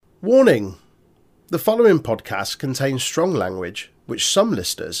Warning! The following podcast contains strong language which some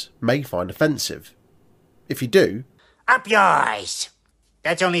listeners may find offensive. If you do, Up yours!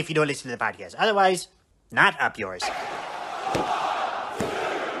 That's only if you don't listen to the podcast. Otherwise, not up yours.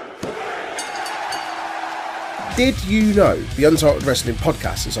 did you know the Untitled Wrestling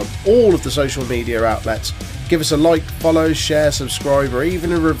Podcast is on all of the social media outlets? Give us a like, follow, share, subscribe, or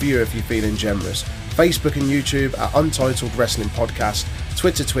even a review if you're feeling generous. Facebook and YouTube at Untitled Wrestling Podcast,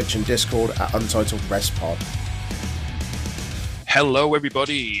 Twitter, Twitch and Discord at Untitled Rest Pod. Hello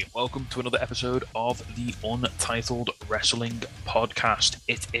everybody, welcome to another episode of the Untitled Wrestling Podcast.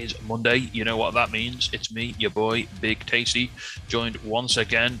 It is Monday, you know what that means. It's me, your boy, Big Tasty, joined once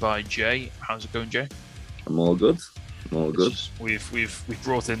again by Jay. How's it going, Jay? I'm all good. We've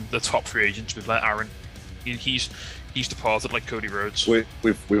brought in the top free agents. We've let Aaron. He's departed like Cody Rhodes.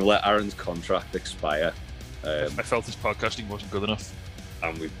 We've let Aaron's contract expire. I felt his podcasting wasn't good enough,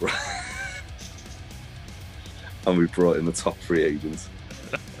 and we brought in the top free agents.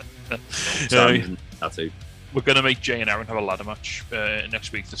 Tattoo. We're going to make Jay and Aaron have a ladder match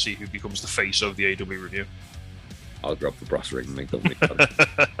next week to see who becomes the face of the AW review. I'll grab the brass ring and make them.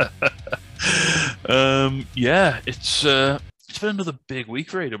 It's been another big week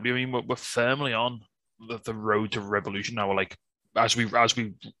for AW. I mean, we're firmly on the road to Revolution now. We're like as we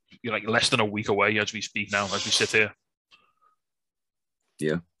like less than a week away as we speak now, as we sit here.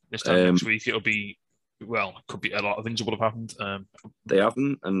 Yeah. This time next week it'll be could be a lot of things that would have happened. They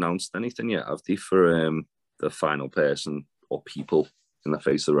haven't announced anything yet, have they, for the final person or people in the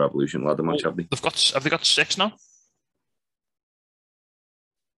face of the Revolution ladder match? Have they? Have they got 6 now?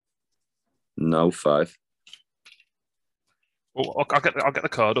 No, 5. Well, I'll get the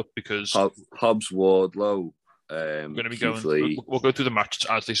card up because Hobbs, Wardlow. We're going to be going. We'll go through the matches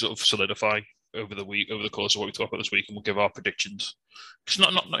as they sort of solidify over the course of what we talk about this week, and we'll give our predictions. It's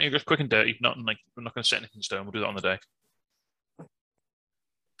not quick and dirty. We're not going to set anything in stone. We'll do that on the day.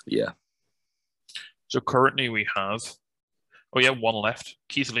 Yeah. So currently we have. One left.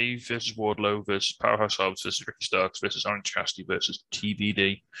 Keith Lee versus Wardlow versus Powerhouse Hobbs versus Ricky Starks versus Orange Cassidy versus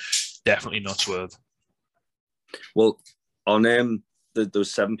TBD. Definitely not Swerve. Well, on there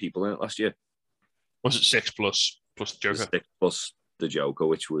was 7 people in it last year. Was it 6 plus the Joker? 6 plus the Joker,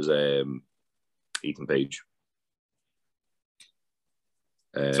 which was Ethan Page.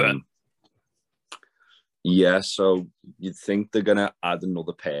 Yeah, so you'd think they're gonna add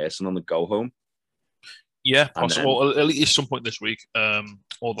another person on the go home. Yeah, possible. At least some point this week.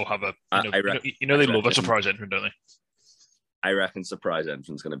 Or they'll have they love a surprise entrant, don't they? I reckon surprise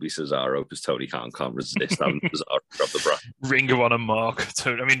entrant's going to be Cesaro because Tony Khan can't resist having Cesaro grab the bra. Ring of Honor Mark.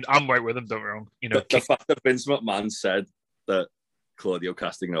 I mean, I'm right with him, don't get me wrong. The fact that Vince McMahon said that Claudio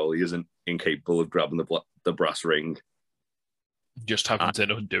Castagnoli isn't incapable of grabbing the brass ring. Just have him turn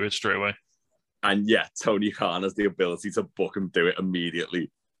up and do it straight away. And yeah, Tony Khan has the ability to book him do it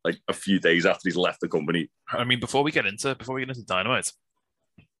immediately, like a few days after he's left the company. I mean, before we get into Dynamite,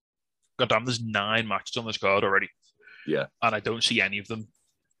 goddamn, there's 9 matches on this card already. Yeah. And I don't see any of them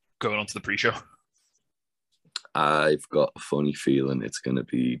going on to the pre-show. I've got a funny feeling it's going to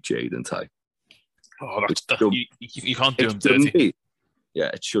be Jade and Ty. Oh, you can't do them dirty. Yeah,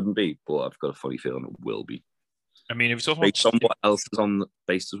 it shouldn't be, but I've got a funny feeling it will be. I mean, if you're talking based on what else is on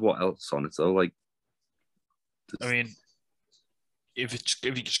it, though, like. I mean, if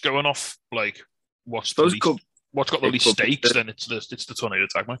you're just going off like what's got the least stakes, then it's the Tornado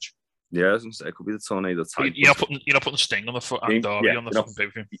Tag match. Yeah, I was going to say, it could be the Tornado Tag. You're not putting Sting on the foot and Darby on the fucking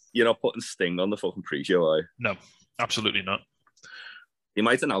pay-per-view. You're not putting Sting on the fucking pre-show, are you? No, absolutely not. They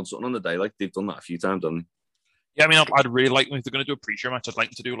might announce something on the day, like they've done that a few times, haven't they? Yeah, I mean, I'd really like if they're going to do a pre-show match, I'd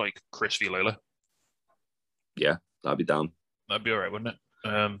like them to do like Chris v. Layla. Yeah, that'd be down. That'd be all right, wouldn't it?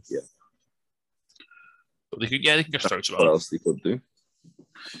 Yeah. But they can just throw some. What else they could do?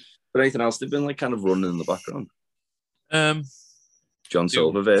 But anything else they've been like kind of running in the background? John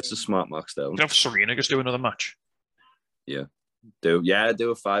Silver versus Smart Mark Sterling. Have Serena just do another match. Yeah. Do a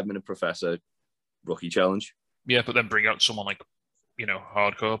 5-minute Professor rookie challenge. Yeah, but then bring out someone like,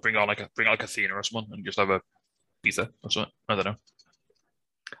 hardcore. Bring out like Athena or someone and just have a pizza or something. I don't know.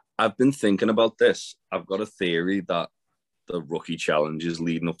 I've been thinking about this. I've got a theory that the rookie challenge is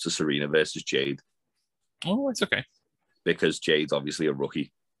leading up to Serena versus Jade. Oh, it's okay. Because Jade's obviously a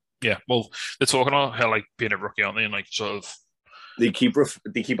rookie. Yeah, well, they're talking about her like being a rookie, aren't they? And like sort of. They keep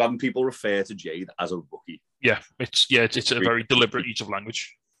having people refer to Jade as a rookie. Yeah, it's a very deliberate use of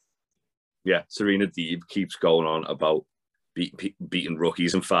language. Yeah, Serena Deeb keeps going on about beating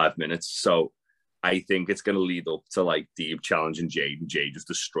rookies in 5 minutes. So I think it's going to lead up to like Deeb challenging Jade and Jade just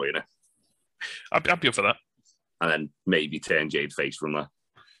destroying it. I'd be up for that. And then maybe turn Jade face from that.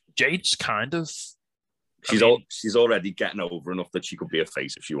 Jade's kind of. She's already getting over enough that she could be a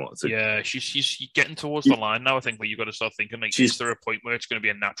face if she wanted to. Yeah, she's getting towards the line now. I think where you've got to start thinking, like, is there a point where it's going to be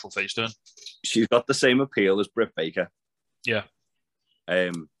a natural face turn? She's got the same appeal as Britt Baker. Yeah.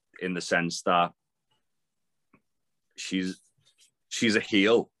 In the sense that she's a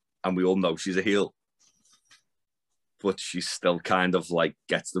heel, and we all know she's a heel, but she still kind of like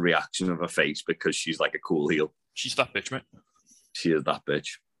gets the reaction of a face because she's like a cool heel. She's that bitch, mate. She is that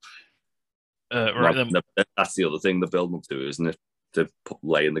bitch. Right, then. That's the other thing they're building up to, isn't it? To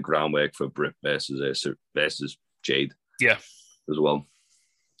lay in the groundwork for Britt versus Jade. Yeah, as well.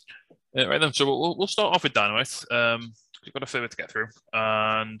 Right then. So we'll start off with Dynamite. We've got a fair bit to get through,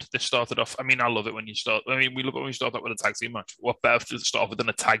 and this started off. I mean, I love it when you start. I mean, we love it when we start out with a tag team match. What better to start off with than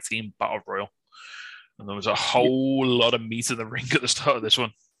a tag team battle royal? And there was a whole lot of meat in the ring at the start of this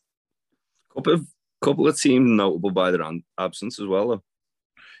one. Couple of teams notable by their absence as well, though.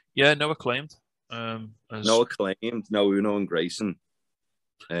 Yeah, no acclaimed. No acclaimed, no Uno and Grayson.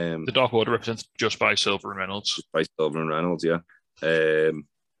 The Dark Order represents just by Silver and Reynolds. Just by Silver and Reynolds, yeah.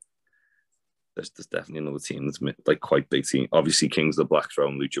 There's definitely another team that's like quite big team. Obviously, Kings of the Black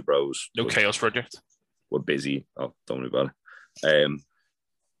Throne, Lucha Bros. No Chaos Project. We're busy. Oh, don't worry about it.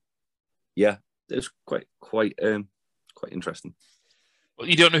 Yeah, it's quite interesting. Well,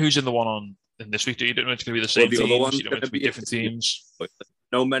 you don't know who's in the one in this week, do you? You don't know it's going to be the same teams. You don't know it's going to be different teams.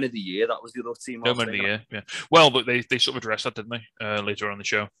 No Men of the Year, that was the other team. No Men of the Year, yeah. Well, but they sort of addressed that, didn't they? Later on the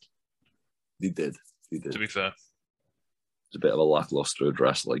show. They did. To be fair. It's a bit of a lackluster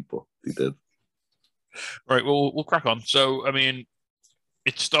address, like, but they did. Right, well, we'll crack on. So, I mean,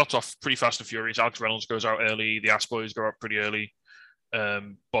 it starts off pretty fast and furious. Alex Reynolds goes out early. The Ass Boys go out pretty early.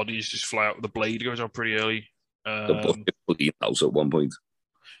 Bodies just fly out. The Blade goes out pretty early. The Butcher bleeds out at one point.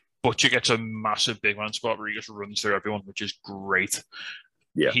 Butcher gets a massive big man spot where he just runs through everyone, which is great.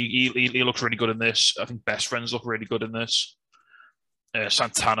 Yeah, he looks really good in this. I think Best Friends look really good in this.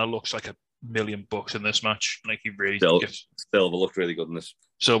 Santana looks like $1 million in this match. Like he really Silver looked really good in this.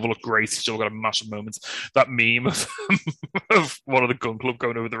 Silver looked great. Silver got a massive moment. That meme of one of the Gun Club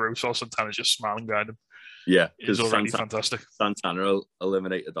going over the ropes while Santana's just smiling behind him. Yeah, it's already fantastic. Santana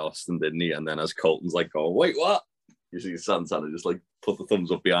eliminated Austin, didn't he? And then as Colton's like, "Oh wait, what?" You see Santana just like put the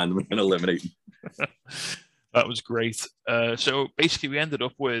thumbs up behind him and eliminate him. That was great. So basically, we ended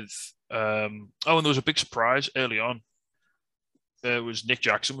up with. And there was a big surprise early on. Was Nick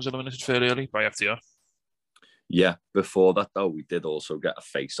Jackson was eliminated fairly early by FTR. Yeah, before that though, we did also get a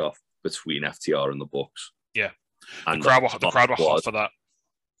face-off between FTR and the Bucks. Yeah, and the crowd were hot for that.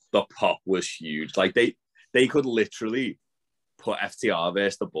 The pop was huge. Like they could literally put FTR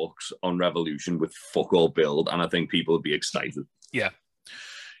versus the Bucks on Revolution with fuck all build, and I think people would be excited. Yeah,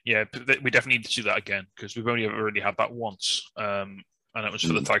 we definitely need to do that again because we've only ever really had that once, and it was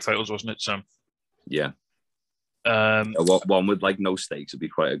for the tag titles, wasn't it? So yeah, one with like no stakes would be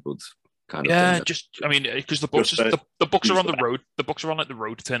quite a good kind of thing. Just I mean, because the Bucks the Bucks are on the road. The Bucks are on like the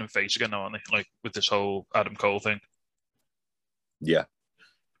road to turning face again now, aren't they? Like with this whole Adam Cole thing. Yeah.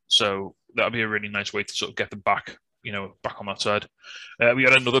 So that'd be a really nice way to sort of get them back, back on that side. We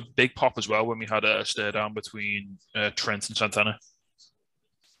had another big pop as well when we had a stare down between Trent and Santana.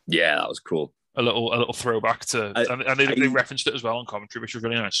 Yeah, that was cool. A little throwback to, and they referenced it as well on commentary, which was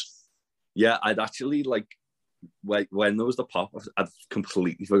really nice. Yeah, I'd actually like when there was the pop, I'd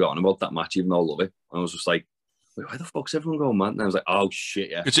completely forgotten about that match, even though I love it. I was just like, wait, why the fuck's everyone going mad? And I was like, oh shit,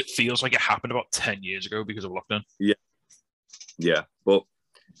 yeah. Because it feels like it happened about 10 years ago because of lockdown. Yeah, but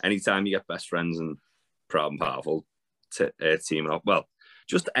anytime you get Best Friends and Proud and Powerful teaming up, well,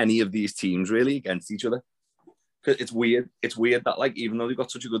 just any of these teams really against each other. Because it's weird that like even though they've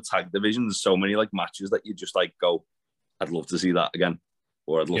got such a good tag division, there's so many like matches that you just like go, I'd love to see that again,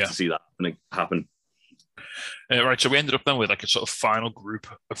 or I'd love to see that happen. Right, so we ended up then with like a sort of final group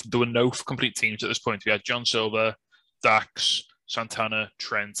there were no complete teams at this point. We had John Silver, Dax, Santana,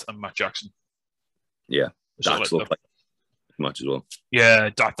 Trent, and Matt Jackson. Yeah, Dax looked like much as well. Yeah,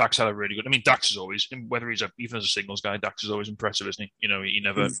 Dax had a really good. I mean, Dax is always, whether he's even as a singles guy, Dax is always impressive, isn't he? He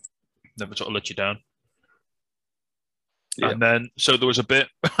never sort of let you down. Yeah. And then, so there was a bit.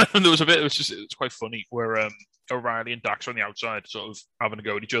 It's quite funny where O'Reilly and Dax were on the outside, sort of having a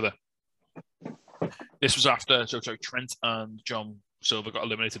go at each other. This was after Trent and John Silver got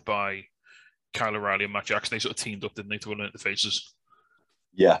eliminated by Kyle O'Reilly and Matt Jackson. They sort of teamed up, didn't they, to eliminate the faces?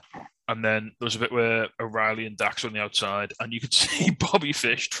 Yeah. And then there was a bit where O'Reilly and Dax were on the outside, and you could see Bobby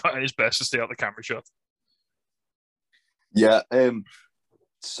Fish trying his best to stay out the camera shot. Yeah.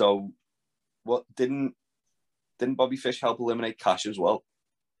 So, what didn't Bobby Fish help eliminate Cash as well?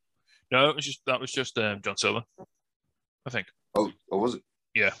 No, that was just John Silver, I think. Oh, was it?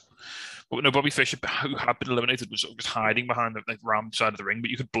 Yeah. But no, Bobby Fish, who had been eliminated, was sort of just hiding behind the round side of the ring, but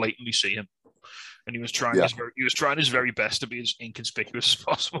you could blatantly see him. And he was trying his very best to be as inconspicuous as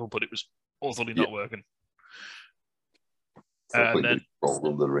possible, but it was utterly not working. And then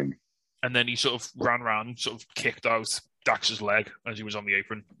the ring. And then he sort of ran around, sort of kicked out Dax's leg as he was on the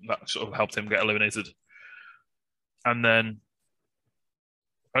apron. That sort of helped him get eliminated. And then,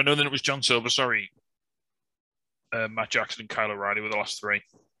 then it was John Silver, Matt Jackson and Kyle O'Reilly were the last three.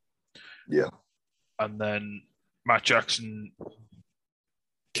 Yeah. And then Matt Jackson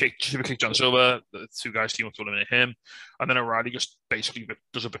kicked John Silver. The two guys team up to eliminate him. And then O'Reilly just basically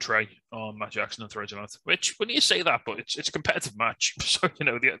does a betray on Matt Jackson and throws him out. Which, when you say that, but it's a competitive match. So,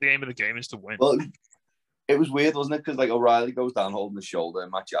 the aim of the game is to win. Well, it was weird, wasn't it? Because like O'Reilly goes down holding the shoulder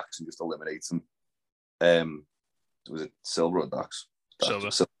and Matt Jackson just eliminates him. Was it Silver or Dax? Silver.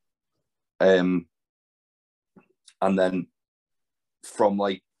 And then from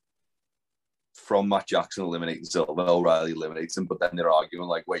Matt Jackson eliminating Silver, O'Reilly eliminates him, but then they're arguing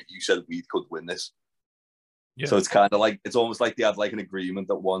like, wait, you said we could win this. Yeah. So it's kind of like, it's almost like they had like an agreement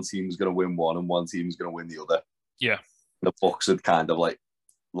that one team's going to win one and one team's going to win the other. Yeah. The Bucks had kind of like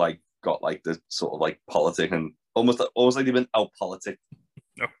got like the sort of like politic and almost like they've been out politic.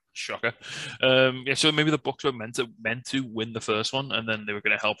 No, shocker. So maybe the Bucks were meant to win the first one, and then they were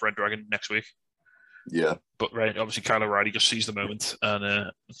going to help Red Dragon next week. Yeah, but obviously Kyle O'Reilly just seized the moment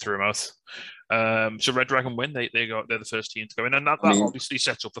and threw him out. So Red Dragon win. They're the first team to go in, and that obviously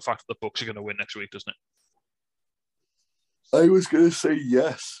sets up the fact that the Bucks are going to win next week, doesn't it? I was going to say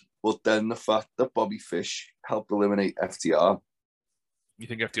yes, but then the fact that Bobby Fish helped eliminate FTR. You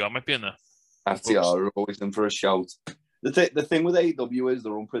think FTR might be in there? FTR are always in for a shout. The thing with AEW is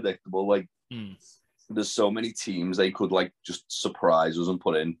they're unpredictable. Like, there's so many teams they could like just surprise us and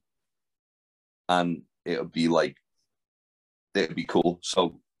put in, and it'd be cool.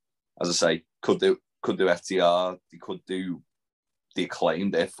 So, as I say, could do FTR. They could do the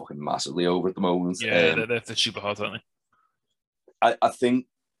Acclaim. They're fucking massively over at the moment. Yeah, they're super hot, aren't they? I think,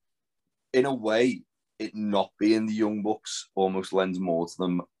 in a way, it not being the Young Bucks almost lends more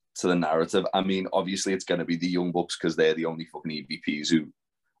to the narrative. I mean, obviously, it's going to be the Young Bucks because they're the only fucking EVPs who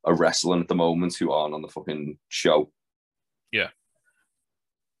are wrestling at the moment who aren't on the fucking show. Yeah.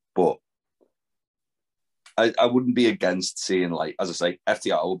 But I wouldn't be against seeing, like, as I say,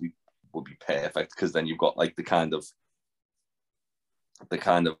 FTR would be perfect because then you've got like the kind of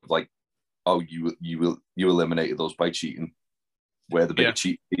like, oh, you eliminated us by cheating. We're the big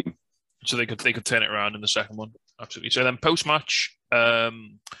cheat team. So they could turn it around in the second one. Absolutely. So then post-match, the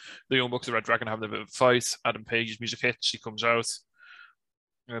Young Bucks, the Red Dragon, have a bit of a fight. Adam Page's music hits. He comes out,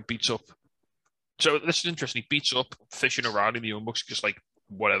 beats up. So this is interesting. He beats up Fish and O'Reilly. The Young Bucks just like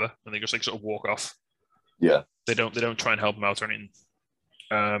whatever, and they just like sort of walk off. Yeah. They don't try and help him out or anything.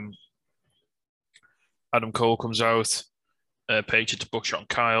 Adam Cole comes out. Page hits a buckshot on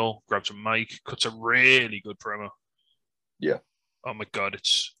Kyle, grabs a mic, cuts a really good promo. Yeah. Oh my god,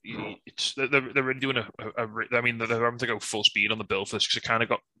 they're really doing I mean, they're having to go full speed on the bill for this because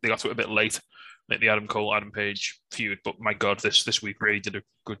they got to it a bit late, like the Adam Cole Adam Page feud. But my god, this week really did a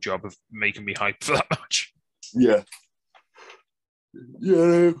good job of making me hyped for that match. Yeah.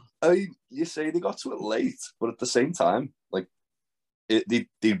 Yeah, I mean, you say they got to it late, but at the same time, like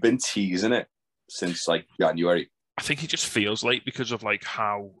they've been teasing it since like January. I think it just feels late because of like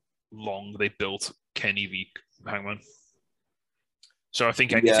how long they built Kenny v Hangman. So I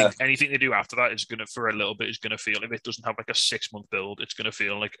think anything they do after that is gonna, for a little bit, is gonna feel, if it doesn't have like a 6-month build, it's gonna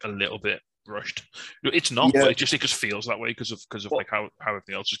feel like a little bit rushed. It's not, but it just feels that way because of like how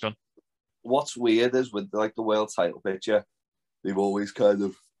everything else has gone. What's weird is with like the world title picture, they've always kind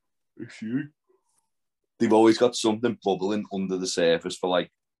of, they've always got something bubbling under the surface for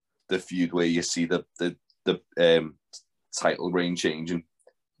like the feud where you see the title reign changing,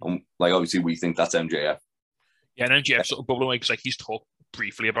 and like obviously we think that's MJF. Yeah, and MJF sort of bubbling away because like he's talked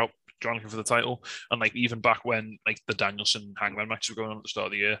briefly about Jonathan for the title, and like even back when like the Danielson Hangman matches were going on at the start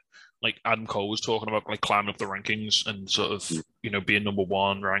of the year, like Adam Cole was talking about like climbing up the rankings and sort of being number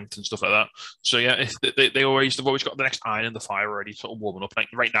one ranked and stuff like that. So yeah, they've always got the next iron in the fire already, sort of warming up. Like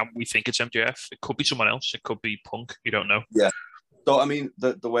right now, we think it's MJF. It could be someone else. It could be Punk. You don't know. Yeah. So I mean,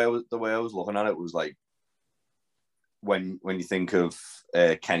 the way I was looking at it was like, when you think of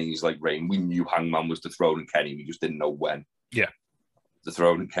Kenny's like reign, we knew Hangman was dethroning Kenny. We just didn't know when. Yeah,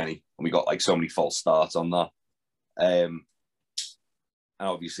 dethroning Kenny, and we got like so many false starts on that. And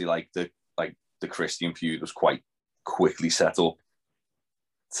obviously, like the Christian feud was quite quickly set up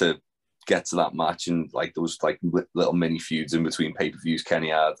to get to that match, and like there was like little mini feuds in between pay-per-views Kenny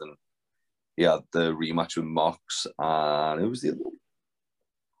had, and he had the rematch with Mox, and it was the other one.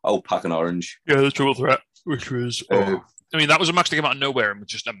 Pack an Orange. Yeah, the triple threat, which was. I mean, that was a match that came out of nowhere and was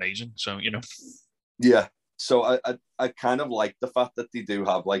just amazing. So Yeah. So I kind of like the fact that they do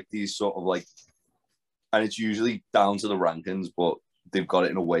have like these sort of like, and it's usually down to the rankings, but they've got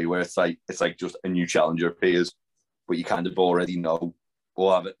it in a way where it's like just a new challenger appears, but you kind of already know,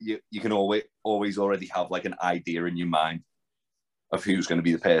 or have it. You can always already have like an idea in your mind of who's going to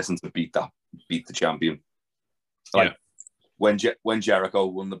be the person to beat the champion. Like when Jericho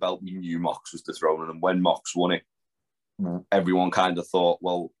won the belt, we knew Mox was dethroning, and when Mox won it, everyone kind of thought,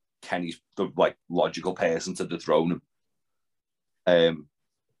 well, Kenny's the like logical person to dethrone him.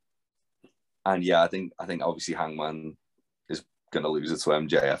 And yeah, I think obviously Hangman is going to lose it to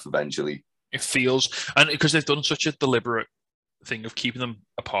MJF eventually. It feels, and because they've done such a deliberate thing of keeping them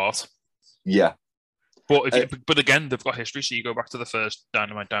apart. Yeah. But again, they've got history. So you go back to the first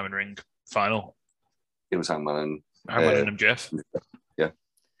Dynamite Diamond Ring final. It was Hangman and MJF. Yeah.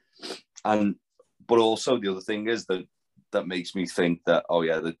 But also the other thing is that makes me think that,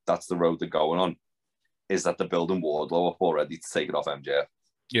 that's the road they're going on, is that they're building Wardlow up already to take it off MJF.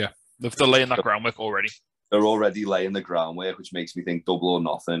 Yeah. They're laying that groundwork already. They're already laying the groundwork, which makes me think Double or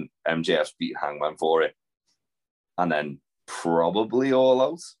Nothing, MJF's beating Hangman for it. And then probably All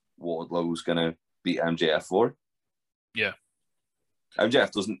Out, Wardlow's going to beat MJF for it. Yeah.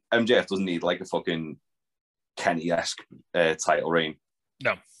 MJF doesn't need like a fucking Kenny-esque title reign.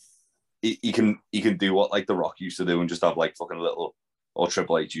 No. He can do what like The Rock used to do and just have like fucking little, or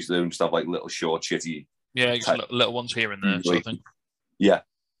Triple H used to do and just have like little short, shitty. Yeah, just little ones here and there, sort of thing. Yeah.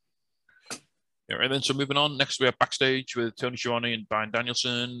 Yeah, right then. So moving on, next we have backstage with Tony Schiavone and Bryan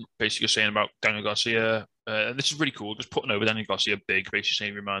Danielson, basically saying about Daniel Garcia. And this is really cool, just putting over Daniel Garcia big, basically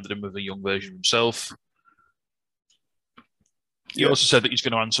saying he reminded him of a young version of himself. He also said that he's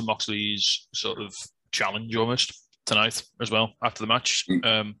going to answer Moxley's sort of challenge almost tonight as well after the match. He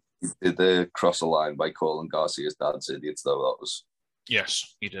did the cross the line by calling Garcia's dad's idiots, though.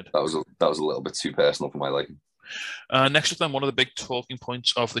 Yes, he did. That was a little bit too personal for my liking. Next up, then, one of the big talking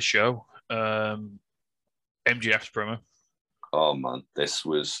points of the show, MJF's promo. Oh man, this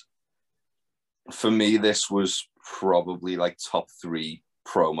was probably like top 3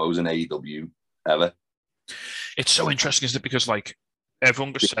 promos in AEW ever. It's so interesting, isn't it? Because like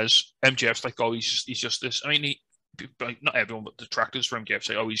everyone just says MJF's like, oh, he's just this. I mean, like not everyone, but detractors from MJF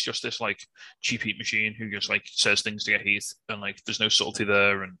say, oh, he's just this like cheap heat machine who just like says things to get heat, and like there's no subtlety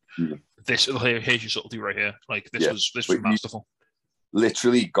there, and here's your subtlety right here. Like this was masterful.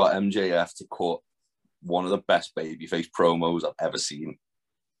 Literally got MJF to cut one of the best babyface promos I've ever seen,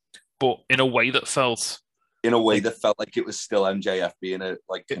 but in a way that felt like it was still MJF being a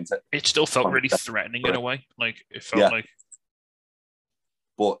like. It still felt really threatening in a way. Like it felt like.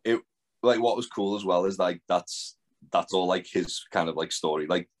 But it like what was cool as well is like that's all like his kind of like story.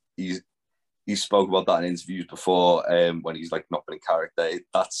 Like he spoke about that in interviews before, when he's like not been in character.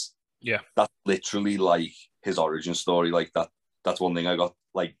 That's literally like his origin story. Like that's one thing I got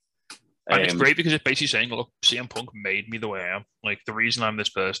like. And it's great because it's basically saying, look, CM Punk made me the way I am. Like the reason I'm this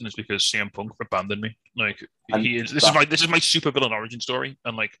person is because CM Punk abandoned me. Like this is my super villain origin story,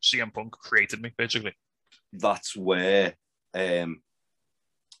 and like CM Punk created me basically. That's where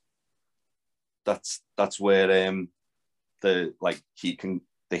that's where the heat can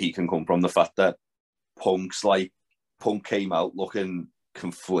come from. The fact that Punk came out looking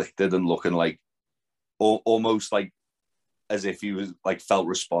conflicted and looking like almost like as if he was like felt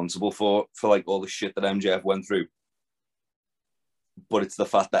responsible for like all the shit that MJF went through. But it's the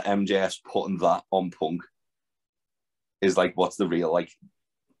fact that MJF's putting that on Punk is like what's the real like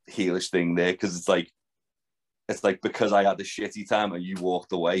heelish thing there, because it's like because I had a shitty time and you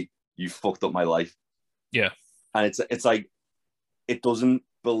walked away, you fucked up my life. Yeah. And it's like it doesn't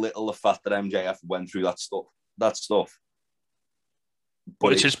belittle the fact that MJF went through that stuff.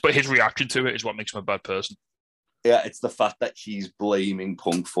 But his reaction to it is what makes him a bad person. Yeah, it's the fact that he's blaming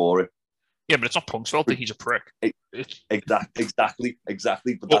Punk for it. Yeah, but it's not Punk's fault that he's a prick. Exactly.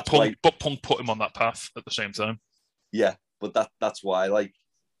 But Punk put him on that path at the same time. Yeah, but that's why like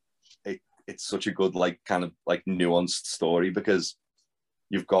it's such a good like kind of like nuanced story, because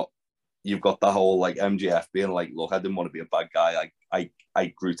you've got the whole like MJF being like, look, I didn't want to be a bad guy. I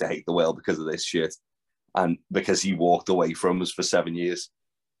grew to hate the world because of this shit, and because he walked away from us for 7 years,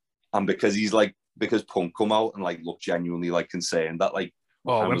 and because Punk come out and like look genuinely like concerned that like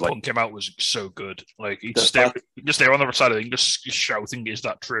when Punk came out was so good. Like he'd just there on the other side of the thing, just shouting, "Is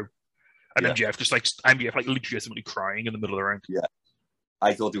that true?" And MJF like legitimately crying in the middle of the ring. Yeah,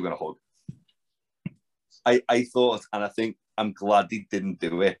 I thought they were gonna hug. I thought, and I think I'm glad they didn't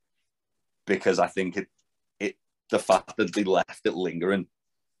do it, because I think it the fact that they left it lingering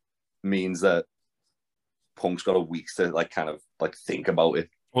means that Punk's got a week to like kind of like think about it.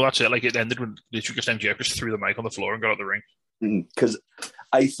 Well, that's it. Like it ended when literally just MJF just threw the mic on the floor and got out the ring. Because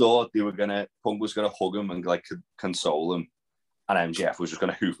I thought Punk was gonna hug him and like console him, and MJF was just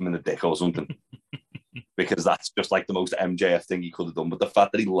gonna hoof him in the dick or something. Because that's just like the most MJF thing he could have done. But the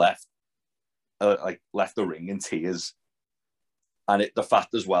fact that he left the ring in tears, and the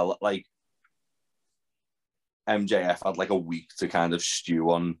fact as well that like MJF had like a week to kind of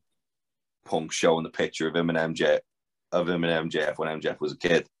stew on Punk showing the picture of him and MJF when MJF was a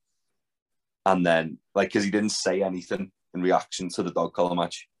kid, and then like because he didn't say anything in reaction to the dog collar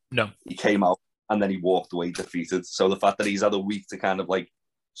match. No, he came out and then he walked away defeated. So the fact that he's had a week to kind of like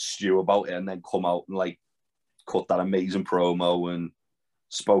stew about it and then come out and like cut that amazing promo and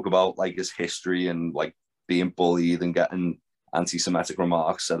spoke about like his history and like being bullied and getting anti-Semitic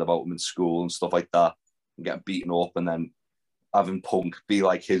remarks said about him in school and stuff like that, and getting beaten up, and then having Punk be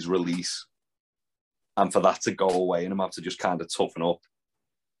like his release, and for that to go away and him have to just kind of toughen up.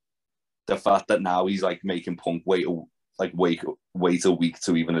 The fact that now he's like making Punk wait a week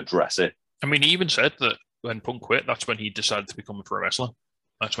to even address it. I mean, he even said that when Punk quit, that's when he decided to become a pro wrestler.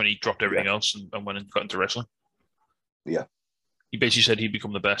 That's when he dropped everything else and went and got into wrestling. Yeah. He basically said he'd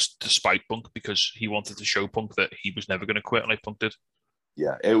become the best despite Punk because he wanted to show Punk that he was never going to quit like Punk did.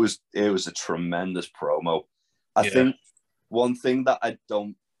 Yeah, it was a tremendous promo. I think one thing that I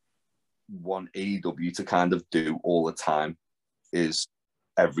don't want AEW to kind of do all the time is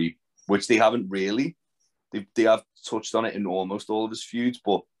which they haven't really. They have touched on it in almost all of his feuds,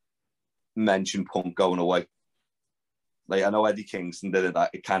 but mention Punk going away. Like I know Eddie Kingston did it.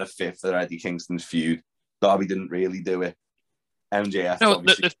 That it kind of fit for Eddie Kingston's feud. Darby didn't really do it. MJF. No,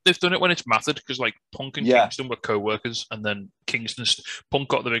 they've done it when it's mattered because like Punk and Kingston were co-workers, and then Punk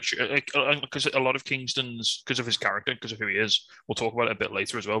got the big because a lot of Kingston's, because of his character, because of who he is, we'll talk about it a bit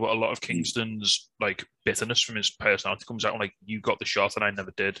later as well. But a lot of Kingston's like bitterness from his personality comes out like, you got the shot and I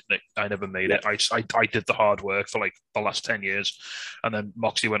never did. I never made it. I did the hard work for like the last 10 years, and then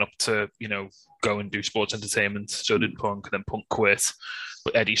Moxley went up to go and do sports entertainment. So did Punk, and then Punk quit,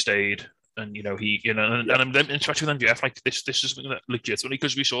 but Eddie stayed. And and especially with MJF, like this is something that legitimately,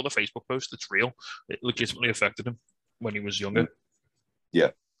 because we saw the Facebook post, it's real. It legitimately affected him when he was younger.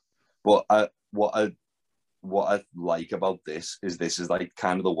 Yeah, but what I like about this is like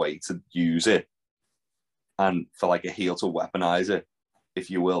kind of the way to use it, and for like a heel to weaponize it, if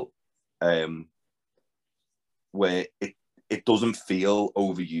you will, where it doesn't feel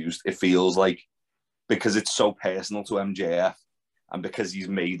overused. It feels like, because it's so personal to MJF. And because he's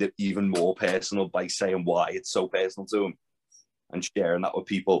made it even more personal by saying why it's so personal to him and sharing that with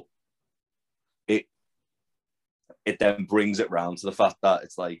people, it then brings it round to the fact that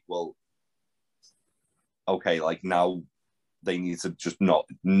it's like, well, okay, like now they need to just not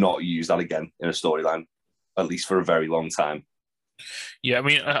use that again in a storyline, at least for a very long time. Yeah, I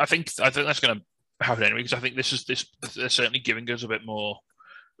mean, I think that's going to happen anyway, because I think they're certainly giving us a bit more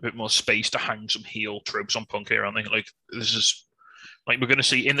space to hang some heel tropes on Punk here, aren't they? Like this is. Like we're going to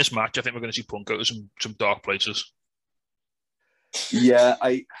see in this match, I think we're going to see Punk go to some dark places. Yeah,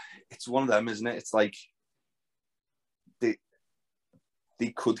 it's one of them, isn't it? It's like they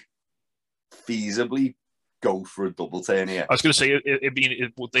could feasibly go for a double turn here. I was going to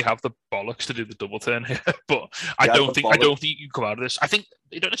say, would they have the bollocks to do the double turn here? But I don't think you come out of this. I think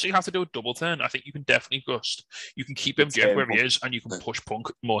you don't necessarily have to do a double turn. I think you can definitely you can keep MJF where he is, and you can push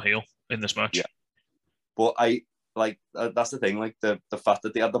Punk more heel in this match. Yeah, but that's the thing, like the fact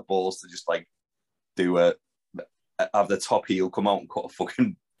that they had the balls to just like have the top heel come out and cut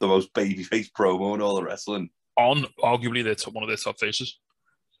the most babyface promo and all the wrestling on arguably one of their top faces.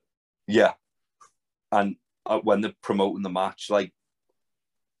 Yeah, and when they're promoting the match, like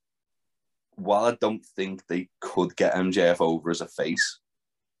while I don't think they could get MJF over as a face,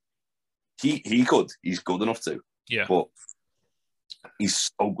 he could. He's good enough to. Yeah, but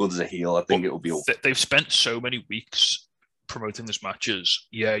he's so good as a heel. I think it will be. They've spent so many weeks promoting this matches.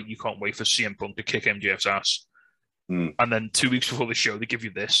 Yeah, you can't wait for CM Punk to kick MJF's ass. And then 2 weeks before the show, they give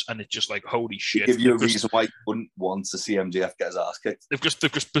you this, and it's just like, holy shit! They give you a reason why you wouldn't want to see MJF get his ass kicked. They've just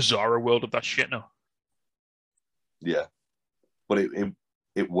bizarro world of that shit now. Yeah, but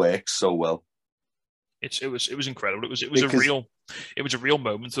it works so well. It was incredible. It was a real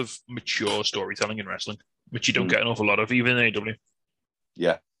moment of mature storytelling in wrestling, which you don't get an awful lot of, even in AEW.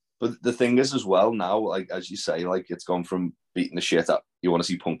 Yeah, but the thing is as well now, like as you say, like it's gone from beating the shit out. You want to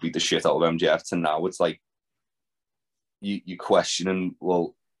see Punk beat the shit out of MJF to now it's like you questioning,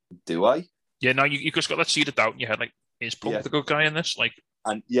 well, do I? Yeah, now you just got that seed of doubt in your head, like, is Punk the good guy in this? Like,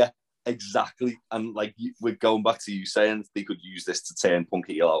 and yeah, exactly. And like we're going back to you saying they could use this to turn Punk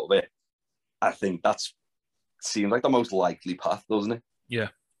heel out of it. I think that's seems like the most likely path, doesn't it? Yeah,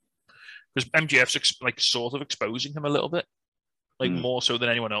 because MJF's like sort of exposing him a little bit, like more so than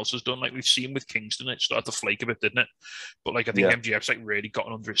anyone else has done. Like we've seen with Kingston, it started to flake a bit, didn't it? But like I think MJF's like really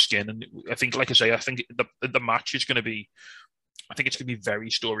gotten under his skin, and I think, like I say, I think the match is going to be, I think it's going to be very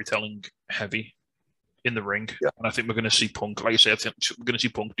storytelling heavy in the ring, and I think we're going to see Punk. Like I say, I think we're going to see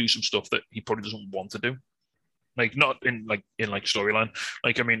Punk do some stuff that he probably doesn't want to do. Like not in storyline.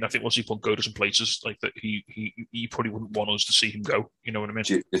 Like I mean, I think we'll see Punk go to some places like that he probably wouldn't want us to see him go. You know what I mean?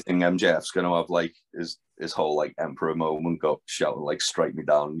 Do you think MJF's going to have like his whole like Emperor moment, go shouting like "strike me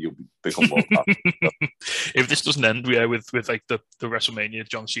down," and you'll become more popular? If this doesn't end, with like the WrestleMania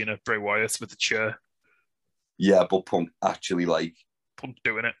John Cena Bray Wyatt with the chair. Yeah, but Punk actually like Punk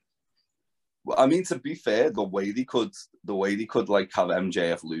doing it. I mean, to be fair, the way they could like have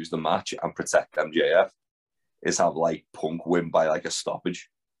MJF lose the match and protect MJF is have like Punk win by like a stoppage.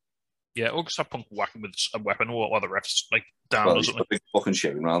 Yeah, or just have Punk whacking with a weapon or the refs like down well, or something. A big fucking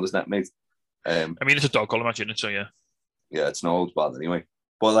shame around, isn't it, mate? I mean, it's a dog collar match, isn't it? So yeah. Yeah, it's no old bad anyway.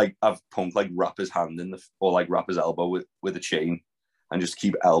 But like have Punk like wrap his hand or like wrap his elbow with a chain and just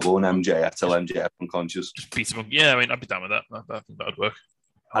keep elbowing MJF till MJF unconscious. Just beat him up. Yeah, I mean, I'd be down with that. I think that'd work.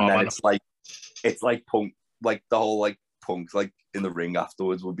 And then it's like Punk, like the whole like Punk like in the ring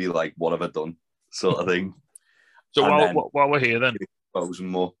afterwards would be like, what have I done? Sort of thing. So while we're here then,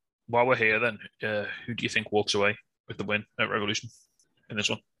 more. While we're here then, who do you think walks away with the win at Revolution in this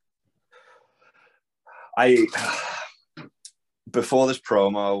one? Before this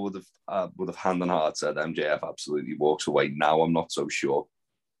promo, I would have hand on heart said MJF absolutely walks away. Now I'm not so sure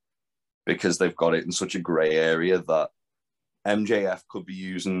because they've got it in such a grey area that MJF could be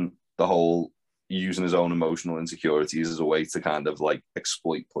using his own emotional insecurities as a way to kind of like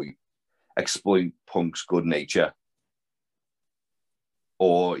exploit Punk's good nature,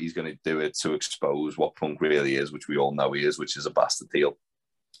 or he's going to do it to expose what Punk really is, which we all know he is, which is a bastard heel.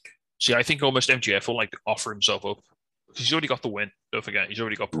 See, I think almost MJF will like offer himself up because he's already got the win. Don't forget, he's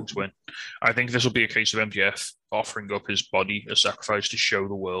already got Punk's win. I think this will be a case of MJF offering up his body as sacrifice to show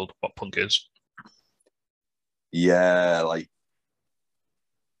the world what Punk is. Yeah,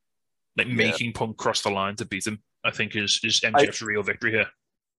 making Punk cross the line to beat him, I think is MJF's real victory here.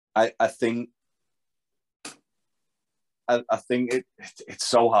 I think it's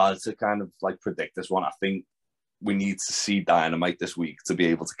so hard to kind of like predict this one. I think we need to see Dynamite this week to be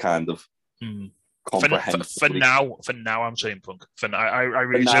able to kind of comprehend. For now, I'm saying Punk. I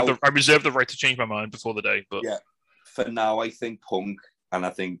reserve the right to change my mind before the day. But yeah, for now, I think Punk, and I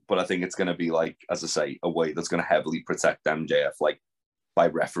think it's going to be like, as I say, a way that's going to heavily protect MJF, like by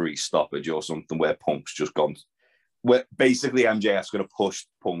referee stoppage or something, where Punk's just gone. Where basically MJF's going to push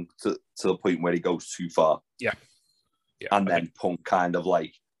Punk to the point where he goes too far. Yeah. And then Punk kind of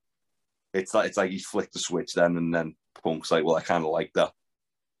like, it's like he's flicked the switch then, and then Punk's like, well, I kind of like that.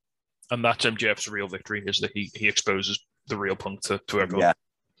 And that's MJF's real victory, is that he exposes the real Punk to everyone. Yeah.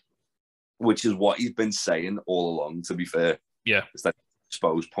 Which is what he's been saying all along, to be fair. Yeah. Is that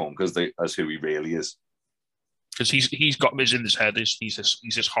expose Punk as who he really is. Because he's got this in his head. He's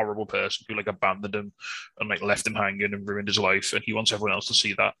this horrible person who like abandoned him and like left him hanging and ruined his life, and he wants everyone else to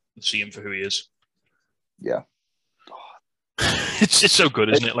see that and see him for who he is. Yeah, it's so good,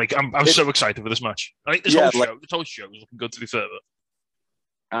 isn't it? Like I'm so excited for this match. I think this whole show is looking good, to be fair.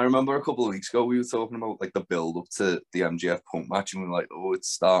 But I remember a couple of weeks ago we were talking about like the build up to the MJF Punk match, and we were like, oh, it's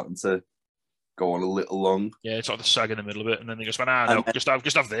starting to go on a little long. Yeah, it's like the sag in the middle of it, and then they just went, no, just have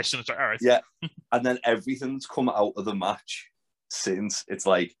this, and it's like, all right. Yeah, and then everything's come out of the match since. It's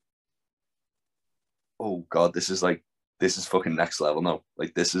like, oh god, this is fucking next level now.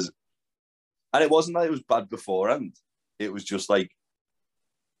 Like this is, and it wasn't that it was bad beforehand. It was just us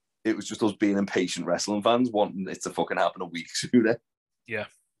being impatient wrestling fans wanting it to fucking happen a week sooner. Yeah,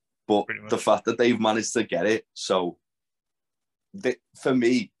 but the fact that they've managed to get it so. For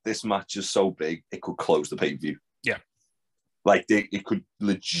me, this match is so big it could close the pay-per-view. Yeah, like it could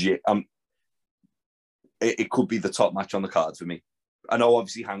legit. It could be the top match on the card for me. I know,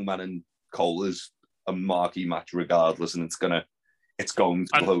 obviously, Hangman and Cole is a marquee match regardless, and it's going to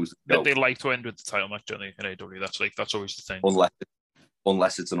close. They like to end with the title match, don't they? In AEW, that's always the thing.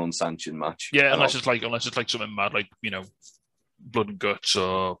 Unless it's an unsanctioned match. Yeah, unless it's like something mad, like Blood and Guts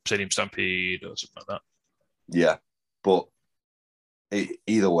or Stadium Stampede or something like that. Yeah, but.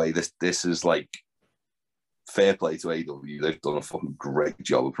 Either way, this is like fair play to AEW. They've done a fucking great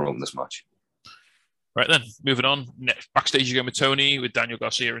job of promoting this match. Right then, moving on. Backstage again with Tony, with Daniel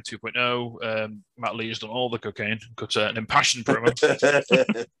Garcia in 2.0. Matt Lee has done all the cocaine, got an impassioned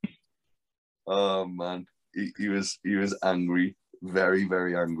promo. Oh man, he was angry, very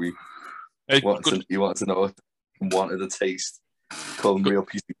very angry. Hey, He wanted to know and wanted to taste. Called him real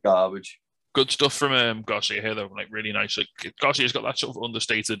piece of garbage. Good stuff from Garcia here, though. Like really nice. Like Garcia's got that sort of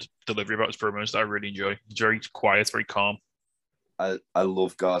understated delivery about his promos that I really enjoy. He's very quiet, very calm. I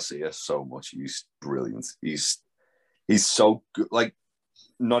love Garcia so much. He's brilliant. He's so good. Like,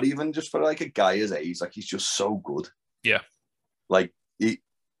 not even just for like a guy his age. Like, he's just so good. Yeah. Like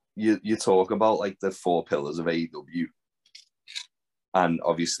you talk about like the 4 pillars of AEW, and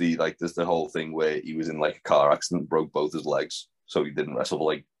obviously like there's the whole thing where he was in like a car accident, broke both his legs, so he didn't wrestle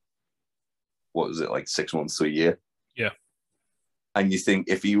for like, what was it, like 6 months to a year? Yeah. And you think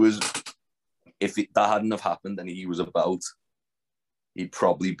if that hadn't have happened and he was about, he'd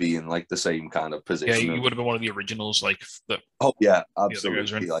probably be in like the same kind of position. Yeah, he would have been one of the originals, like that. Oh yeah,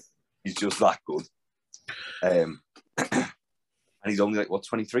 absolutely. Like, he's just that good. And he's only like what,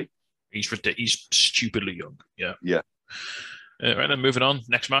 23? He's stupidly young. Yeah. Yeah. Right then, moving on.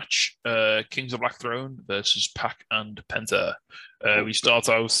 Next match: Kings of Black Throne versus Pac and Penta. We start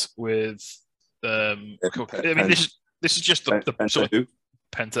out with. I mean, this is just the Penta who?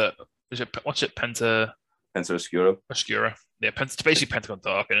 Penta. Is it what's it? Penta Oscuro. Yeah, it's basically Pentagon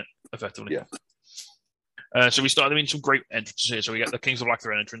Dark in it, effectively. Yeah. So we started. I mean, some great entrances here. So we get the Kings of Black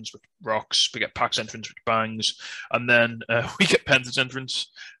Throne entrance with rocks. We get Pac's entrance with bangs, and then we get Penta's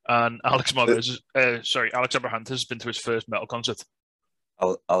entrance. And Alex Abrahantes has been to his first metal concert.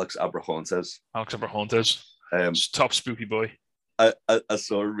 Alex Abrahantes. Top spoopy boy. I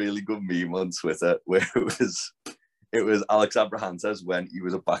saw a really good meme on Twitter where it was Alex Abrahantes when he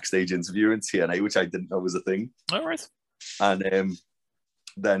was a backstage interviewer in TNA, which I didn't know was a thing. All right. And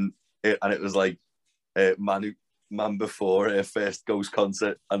then it was like man before a first Ghost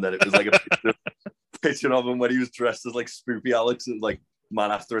concert, and then it was like a picture of him when he was dressed as like spoopy Alex. It was like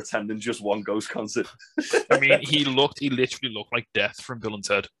man after attending just one Ghost concert. I mean, he literally looked like Death from Bill and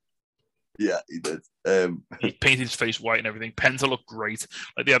Ted. Yeah, he did. He painted his face white and everything. Penta looked great.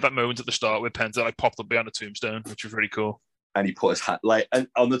 Like they had that moment at the start where Penta like popped up behind a tombstone, which was really cool. And he put his hand and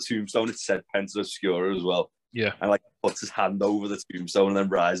on the tombstone it said Penta Oscuro as well. Yeah. And like puts his hand over the tombstone and then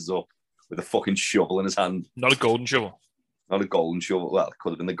rises up with a fucking shovel in his hand. Not a golden shovel. Not a golden shovel. Well, it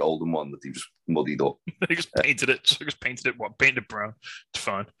could have been the golden one that he just muddied up. He just painted it. So he just painted it brown. It's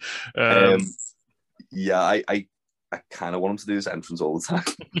fine. Yeah, I kind of want him to do this entrance all the time.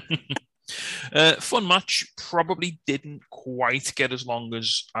 Fun match. Probably didn't quite get as long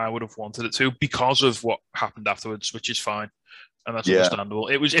as I would have wanted it to because of what happened afterwards, which is fine, and that's understandable.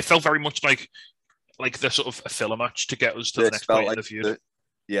 It felt very much like the sort of a filler match to get us to the next point in the feud.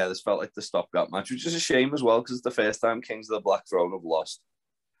 This felt like the stopgap match, which is a shame as well because it's the first time Kings of the Black Throne have lost.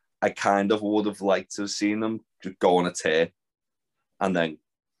 I kind of would have liked to have seen them just go on a tear, and then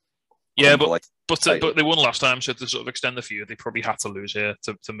but they won last time, so to sort of extend the feud, they probably had to lose here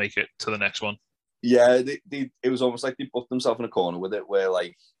to make it to the next one. Yeah, it was almost like they put themselves in a corner with it, where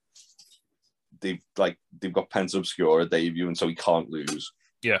like they've got Penta Obscura debut, and so he can't lose.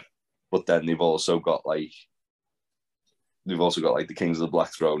 Yeah, but then they've also got like the Kings of the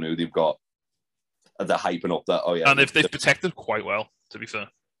Black Throne, who they're hyping up that and they've protected quite well. To be fair,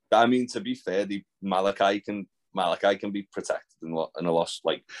 I mean, to be fair, Malachi can be protected in a loss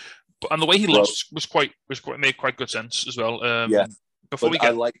like. And the way he lost made quite good sense as well. I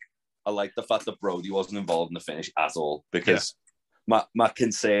like the fact that Brody wasn't involved in the finish at all because my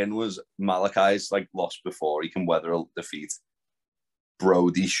concern was Malachi's like lost before he can weather a defeat.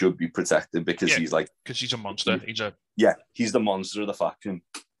 Brody should be protected because he's a monster. He's the monster of the faction.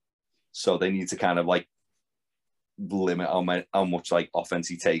 So they need to kind of like limit how much like offense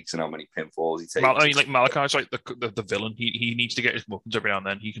he takes and how many pinfalls he takes. I mean, like Malachi's like the villain. He needs to get his weapons every now and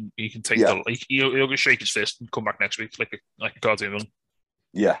then. He can take he'll just shake his fist and come back next week like a cartoon villain.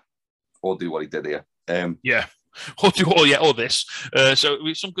 Yeah, or do what he did here. Or do all this. So we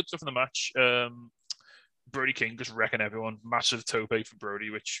have some good stuff in the match. Brody King just wrecking everyone. Massive tope for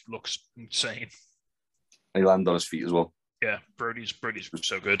Brody, which looks insane. And he landed on his feet as well. Yeah, Brody's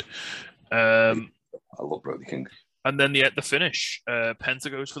so good. I love Brody King. And then the finish.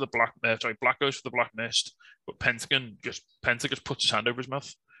 Penta goes for the Black goes for the Black Mist, but Penta just puts his hand over his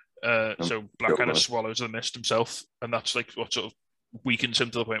mouth. So Black kind of swallows the mist himself, and that's like what sort of weakens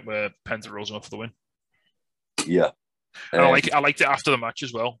him to the point where Penta rolls him off for the win. Yeah. And I liked it after the match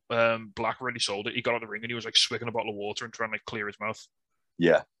as well. Black really sold it. He got out of the ring and he was like swigging a bottle of water and trying to like clear his mouth.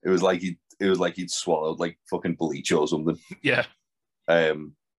 Yeah, it was like he'd swallowed like fucking bleach or something. Yeah.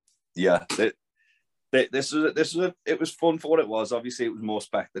 It was fun for what it was. Obviously, it was more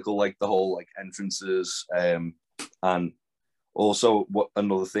spectacle, like the whole like entrances, and also what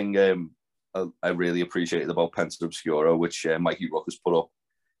another thing I really appreciated about Penta Obscura, which Mikey Rook has put up,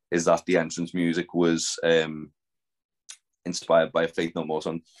 is that the entrance music was inspired by a Faith No More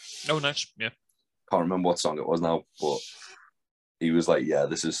song. Oh, nice. Yeah. Can't remember what song it was now, but he was like, yeah,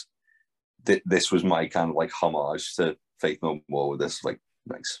 this was my kind of like homage to Faith No More with this. Like,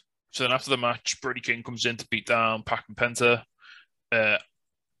 nice. So then after the match, Brody King comes in to beat down Pac and Penta.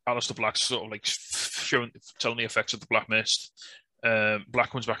 Aleister Black's sort of like telling the effects of the Black Mist.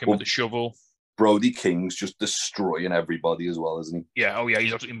 Black comes back in with the shovel. Brody King's just destroying everybody as well, isn't he? Yeah, oh yeah,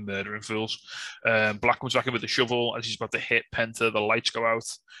 he's absolutely murdering fools. Black comes back in with the shovel as he's about to hit Penta. The lights go out.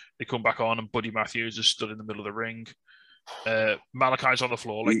 They come back on, and Buddy Matthews is stood in the middle of the ring. Malachi's on the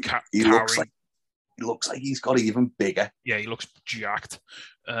floor, like he looks like he's got even bigger. Yeah, he looks jacked.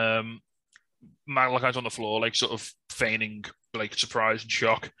 Malachi's on the floor, like sort of feigning like surprise and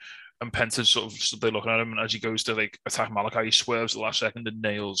shock. And Penta's sort of stood there looking at him, and as he goes to like attack Malachi, he swerves at the last second and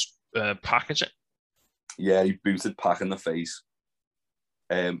nails Pac, is it? Yeah, he booted Pac in the face.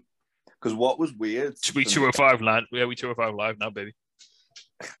 Because what was weird... We 205 live. Yeah, we 205 live now, baby.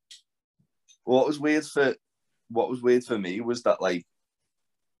 What was weird for me was that, like,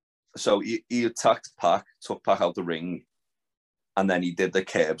 so he attacked Pac, took Pac out the ring, and then he did the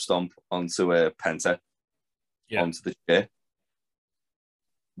curb stomp onto Penta, onto the chair.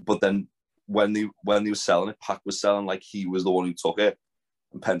 But then when they were selling it, Pac was selling like he was the one who took it,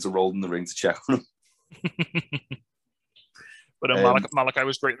 and Penta rolled in the ring to check on him. But Malachi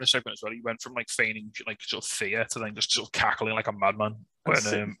was great in the segment as well. He went from like feigning like sort of fear to then just sort of cackling like a madman.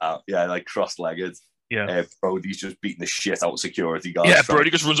 When, like cross-legged. Yeah, Brody's just beating the shit out of security guards. Yeah, Brody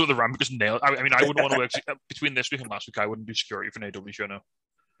just runs up the ramp, just nailed. I mean, I wouldn't want to work between this week and last week. I wouldn't do security for an AW show now.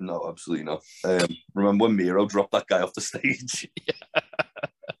 No, absolutely not. Remember when Miro dropped that guy off the stage?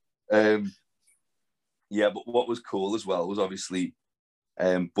 Yeah. But what was cool as well was obviously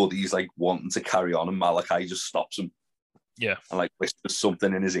Buddy's like wanting to carry on, and Malachi just stops him. Yeah, and like whispers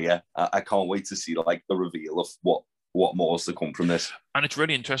something in his ear. I can't wait to see like the reveal of what more is to come from this. And it's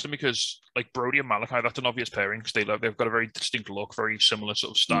really interesting because like Brody and Malachi, that's an obvious pairing because they've got a very distinct look, very similar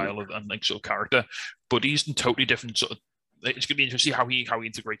sort of style and like sort of character. Buddy's in totally different sort of. It's going to be interesting to see how he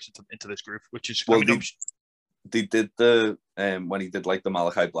integrates into this group, which is well. They did the when he did like the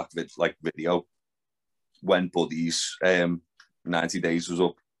Malachi Black video when Buddy's 90 days was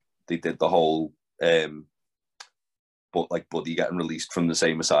up. They did the whole but like Buddy getting released from the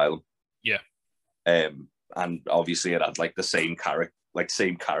same asylum. Yeah. And obviously it had like the same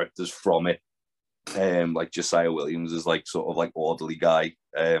characters from it. Like Josiah Williams is like sort of like orderly guy.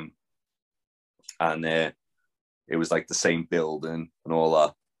 And it was like the same building and all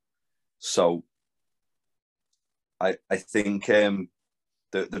that. So I think they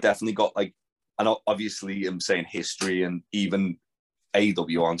definitely got like, and obviously I'm saying history and even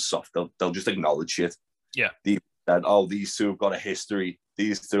AEW on soft, they'll just acknowledge it. Yeah. These two have got a history.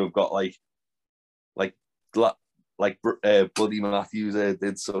 These two have got like Buddy Matthews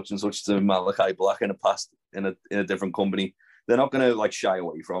did such and such to Malachi Black in the past in a different company. They're not going to like shy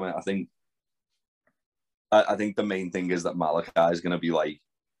away from it. I think the main thing is that Malachi is going to be like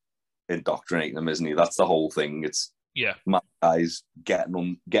indoctrinating them, isn't he? That's the whole thing. It's Malachi's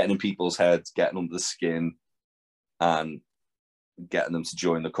getting in people's heads, getting under the skin, and getting them to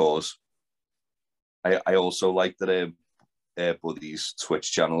join the cause. I also like that Buddy's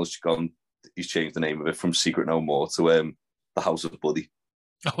Twitch channel has gone. He's changed the name of it from Secret No More to the House of Buddy.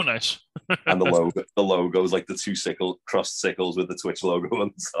 Oh, nice! And the logo is like the two crossed sickles with the Twitch logo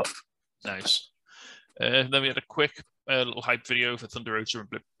on top. Nice. Then we had a quick little hype video for Thunder Rosa and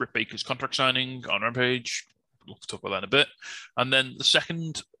Britt Baker's contract signing on our page. We'll talk about that in a bit. And then the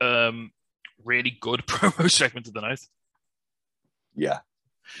second really good promo segment of the night. Yeah.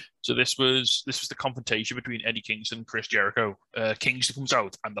 So this was the confrontation between Eddie Kingston and Chris Jericho. Kingston comes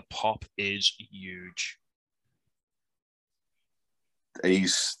out and the pop is huge.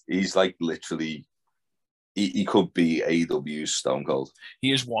 He's like literally he could be AEW's Stone Cold.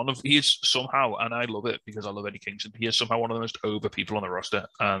 He is somehow, and I love it because I love Eddie Kingston. He is somehow one of the most over people on the roster,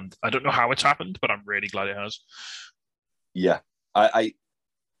 and I don't know how it's happened, but I'm really glad it has. Yeah, I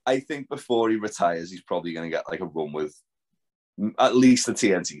think before he retires, he's probably going to get like a run with at least the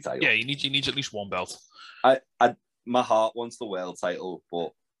TNT title. Yeah, he needs at least one belt. My heart wants the world title,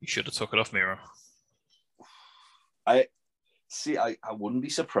 but he should have took it off Miro. I wouldn't be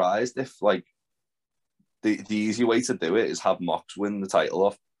surprised if like the easy way to do it is have Mox win the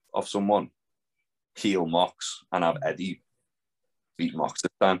title off someone, heel Mox, and have Eddie beat Mox this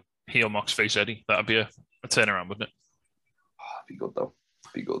time. Heel Mox face Eddie. That'd be a turnaround, wouldn't it? Oh, be good though.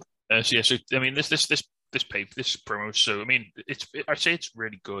 Be good. So I mean, this promo. So I mean, I'd say it's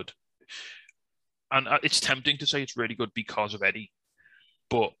really good. And it's tempting to say it's really good because of Eddie,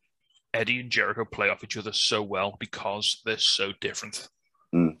 but Eddie and Jericho play off each other so well because they're so different.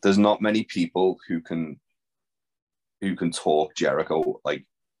 There's not many people who can talk Jericho like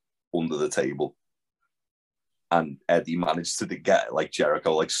under the table, and Eddie managed to get like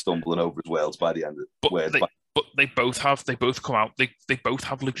Jericho like stumbling over his words by the end of the But they both come out. They both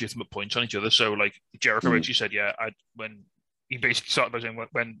have legitimate points on each other. So like Jericho actually said, yeah, when he basically started by saying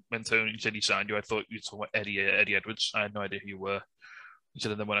when Tony said he signed you, I thought you were talking about Eddie Edwards. I had no idea who you were. He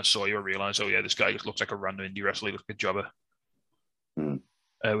said, and then when I saw you, I realized, oh yeah, this guy just looks like a random indie wrestler. He looks like a jobber.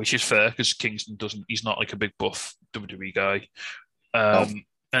 Which is fair because Kingston he's not like a big buff WWE guy.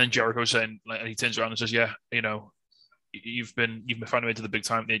 And Jericho saying, like, and he turns around and says, yeah, you know, you've been finding me to the big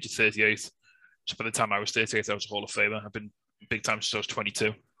time at the age of 38. So by the time I was 38, I was a Hall of Famer. I've been big time since I was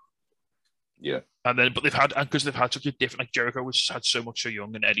 22. Yeah. And then, but they've had such a different, like Jericho had so much so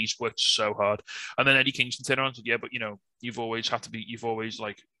young and Eddie's worked so hard. And then Eddie Kingston turned around and said, yeah, but you know, you've always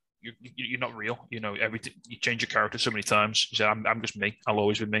like, you're not real. You know, everything, you change your character so many times. He said, I'm just me. I'll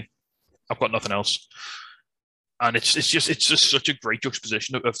always be me. I've got nothing else. And it's just such a great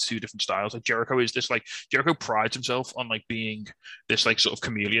juxtaposition of two different styles. Like Jericho prides himself on like being this like sort of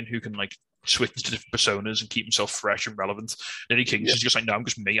chameleon who can like switch to different personas and keep himself fresh and relevant. And Eddie Kingston's just like, no, I'm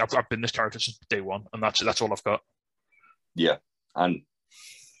just me. I've been this character since day one, and that's all I've got. Yeah, and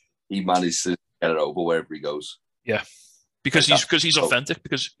he managed to get it over wherever he goes. Yeah, because he's authentic.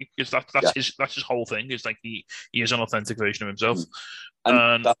 Because that's his whole thing. Is like he is an authentic version of himself.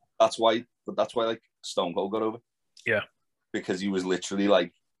 And that's why like Stone Cold got over. Yeah, because he was literally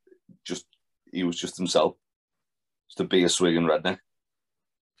like he was just himself, just a big swigging redneck.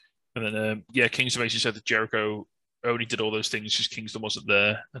 And then Kingston basically said that Jericho only did all those things because Kingston wasn't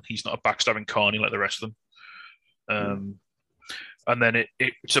there, and he's not a backstabbing carny like the rest of them. And then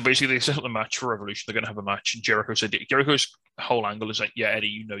so basically they set up the match for Revolution. They're going to have a match, and Jericho's whole angle is like, yeah, Eddie,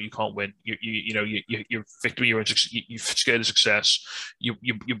 you know you can't win. You're victim. You're scared of success. Your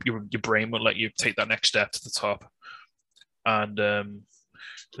brain won't let you take that next step to the top. And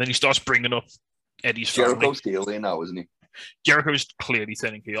then he starts bringing up Eddie's family. Jericho's heel there now, isn't he? Jericho is clearly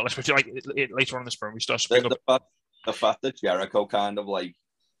turning heel, especially like later on in this program. He starts to bring up the fact that Jericho kind of like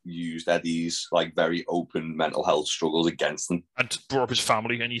used Eddie's like very open mental health struggles against him and brought up his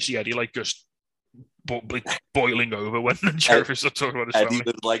family, and you see Eddie like just boiling over when Jericho starts talking about his Eddie family.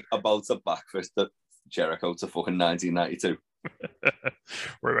 was like about to backfist at Jericho to fucking 1992.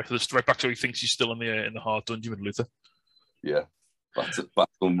 right back to he thinks he's still in the hard dungeon with Luther. Yeah, back to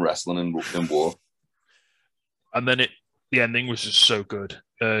wrestling and war. And then the ending was just so good.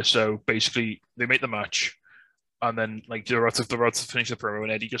 So basically, they make the match, and then like they're about to finish the promo,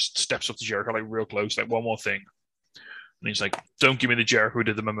 and Eddie just steps up to Jericho like real close, like one more thing, and he's like, "Don't give me the Jericho who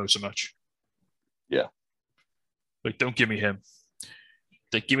did the Mimosa match." Yeah, like don't give me him.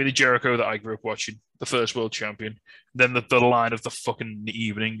 Like give me the Jericho that I grew up watching, the first world champion. Then the line of the fucking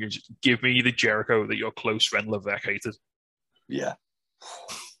evening is, "Give me the Jericho that your close friend Levesque hated." Yeah,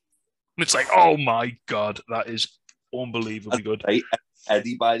 and it's like, oh my god, that is unbelievably good.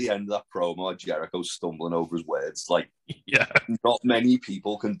 Eddie, by the end of that promo, Jericho's stumbling over his words. Like, yeah, not many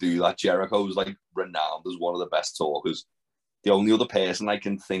people can do that. Jericho's like renowned as one of the best talkers. The only other person I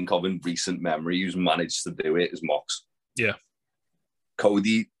can think of in recent memory who's managed to do it is Mox. Yeah,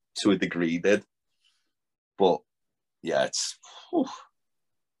 Cody to a degree did, but yeah, it's. Whew.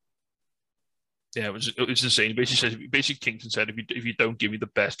 Yeah, it was insane. Basically, Kingston said, if you don't give me the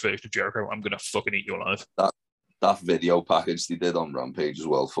best version of Jericho, I'm gonna fucking eat you alive. That video package they did on Rampage as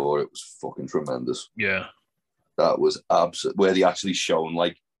well for it was fucking tremendous. Yeah, that was absolute. Where they actually shown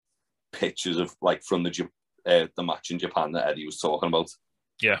like pictures of like from the match in Japan that Eddie was talking about.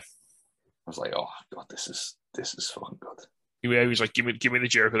 Yeah, I was like, oh god, this is fucking good. He was like, give me the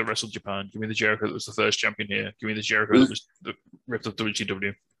Jericho that wrestled Japan. Give me the Jericho that was the first champion here. Give me the Jericho that ripped up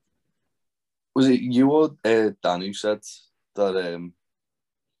WCW. Was it you or Dan who said that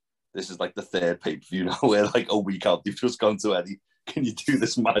this is like the third pay-per-view now where like a week out they've just gone to Eddie, can you do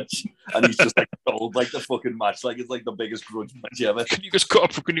this match? And he's just like told like the fucking match like it's like the biggest grudge match ever. Can you just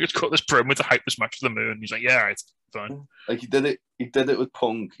cut this promo to hype this match to the moon? He's like, yeah, it's fine. Like he did it with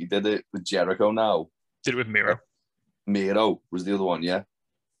Punk, he did it with Jericho now. Did it with Miro. Miro was the other one, yeah.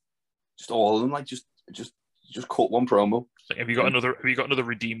 Just all of them, like just cut one promo. Like, have you got another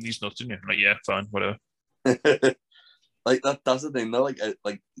redeem these nuts in you? Like, yeah, fine, whatever. Like that's the thing though.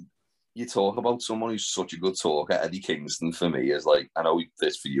 Like you talk about someone who's such a good talker. Eddie Kingston for me is like, I know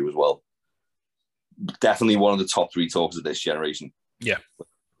this for you as well. Definitely one of the top 3 talkers of this generation. Yeah,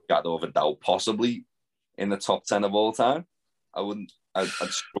 got over doubt, possibly in the top 10 of all time. I'd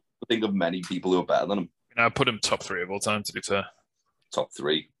struggle with think of many people who are better than him. I put him top 3 of all time, to be fair. Top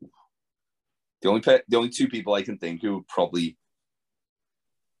 3. The only 2 people I can think who would probably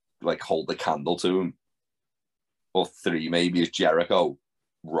like hold the candle to him, or 3 maybe, is Jericho,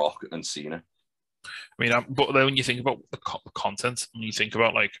 Rock, and Cena. I mean, but then when you think about the content, when you think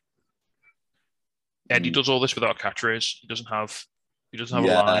about like Eddie does all this without a catchphrase. He doesn't have a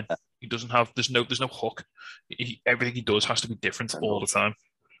line. He doesn't have. There's no hook. Everything he does has to be different all the time.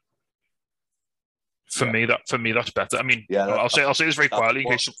 For me, that's better. I mean, I'll say this very quietly in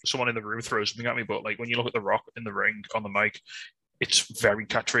case someone in the room throws something at me. But like when you look at The Rock in the ring on the mic, it's very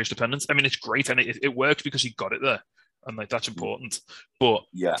catchphrase dependent. I mean, it's great and it works because he got it there, and like that's important. But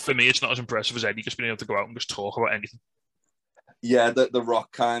for me, it's not as impressive as Eddie just being able to go out and just talk about anything. Yeah, the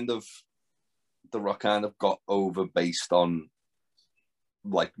Rock kind of got over based on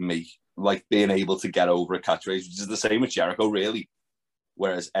like me, like being able to get over a catchphrase, which is the same with Jericho, really.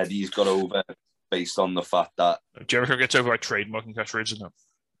 Whereas Eddie's got over based on the fact that Jericho gets over by trademarking catchphrases now.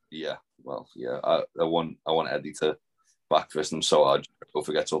 Yeah, well, yeah. I want Eddie to backfist him so hard Jericho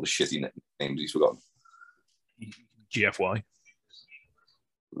forgets all the shitty names he's forgotten. GFY.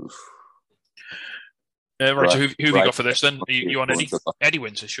 Right, so who have you got for this then? You want Eddie? Eddie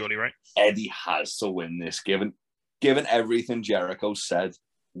wins this, surely, right? Eddie has to win this, given everything Jericho said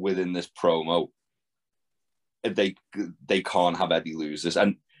within this promo. They can't have Eddie lose this.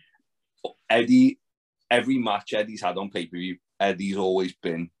 And Eddie, every match Eddie's had on pay-per-view, Eddie's always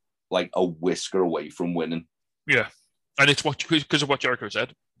been like a whisker away from winning. Yeah. And it's because of what Jericho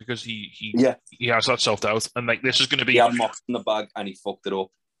said, because he has that self-doubt. And like this is going to be... He had Mox in the bag and he fucked it up.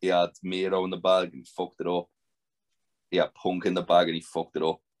 He had Miro in the bag and he fucked it up. He had Punk in the bag and he fucked it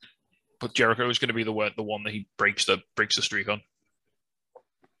up. But Jericho is going to be the one that he breaks the streak on.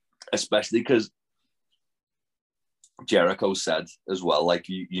 Especially because Jericho said as well, like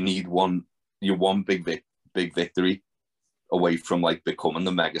you need one big victory away from like becoming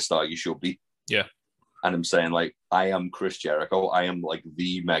the megastar you should be. Yeah. And I'm saying like, I am Chris Jericho. I am like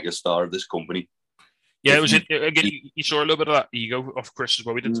the megastar of this company. Yeah, it was again. You saw a little bit of that ego of Chris as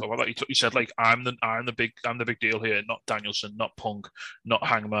well. We didn't talk about that. He said like, "I'm the big deal here. Not Danielson, not Punk, not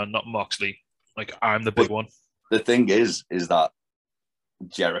Hangman, not Moxley. Like I'm the big one." The thing is that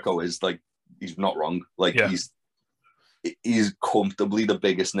Jericho is like, he's not wrong. Like he's comfortably the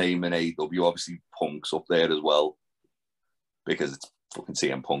biggest name in AEW. Obviously, Punk's up there as well because it's fucking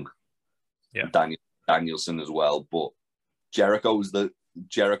CM Punk. Yeah, Danielson as well, but Jericho's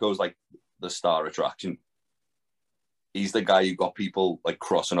like the star attraction. He's the guy who got people like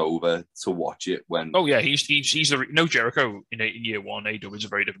crossing over to watch it when. Oh yeah, he's no Jericho in year one. AEW is a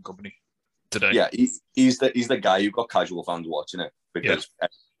very different company today. Yeah, he's the guy who got casual fans watching it because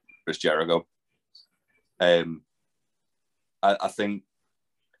Chris Jericho. I think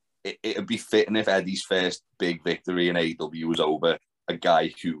it'd be fitting if Eddie's first big victory in AEW was over a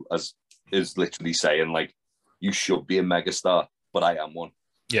guy who is literally saying like, "You should be a megastar, but I am one."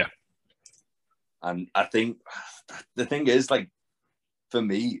 Yeah. And I think the thing is, like, for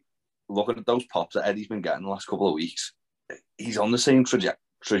me, looking at those pops that Eddie's been getting the last couple of weeks, he's on the same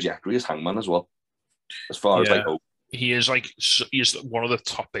trajectory as Hangman as well. As far as like, he is one of the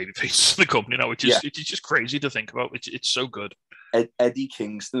top babyfaces in the company now, which is it's just crazy to think about. It's so good. Eddie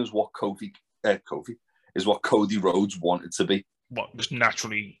Kingston is what Cody Rhodes wanted to be. What, just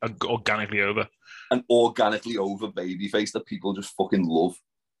naturally, organically over. An organically over babyface that people just fucking love.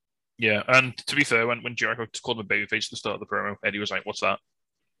 Yeah, and to be fair, when Jericho called him a babyface at the start of the promo, Eddie was like, "What's that?"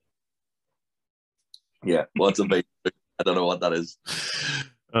 Yeah, what's a babyface? I don't know what that is.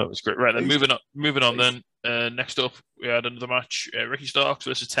 Oh, it was great. Right, then moving on then. Next up, we had another match. Ricky Starks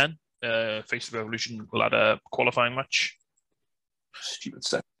versus 10. Face of Evolution ladder qualifying match. Stupid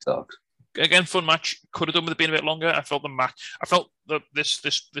set Starks. Again, fun match. Could have done with it being a bit longer. I felt this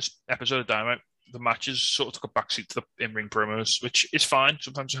episode of Dynamite, the matches sort of took a backseat to the in-ring promos, which is fine.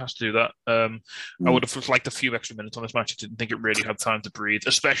 Sometimes it has to do that. I would have liked a few extra minutes on this match. I didn't think it really had time to breathe,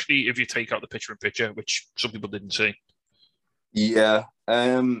 especially if you take out the picture-in-picture, which some people didn't see. Yeah.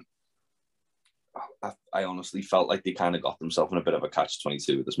 I honestly felt like they kind of got themselves in a bit of a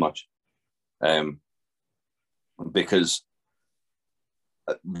catch-22 with this match. Because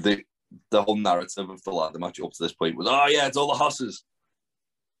the whole narrative of the ladder match up to this point was, oh yeah, it's all the hosses.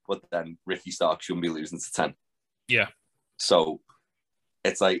 But then Ricky Starks shouldn't be losing to 10. Yeah. So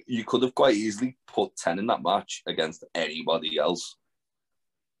it's like you could have quite easily put 10 in that match against anybody else.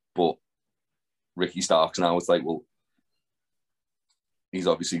 But Ricky Starks now, it's like, well, he's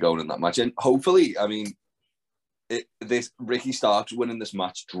obviously going in that match. And hopefully, I mean, this Ricky Starks winning this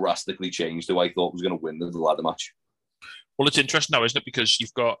match drastically changed who I thought was going to win the ladder match. Well, it's interesting now, isn't it? Because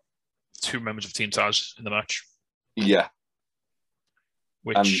you've got two members of Team Taz in the match. Yeah.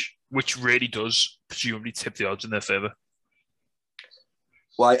 Which really does presumably tip the odds in their favor.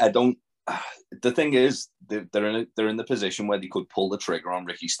 Well, I don't. The thing is, they're in the position where they could pull the trigger on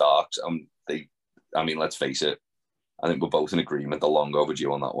Ricky Starks, and let's face it. I think we're both in agreement. They're long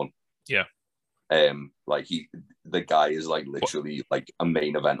overdue on that one. Yeah. The guy is like literally like a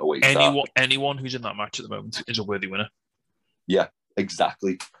main event away. Anyone who's in that match at the moment is a worthy winner. Yeah,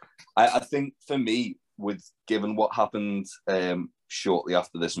 exactly. I think for me, given what happened shortly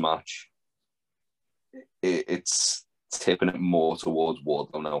after this match, it's tipping it more towards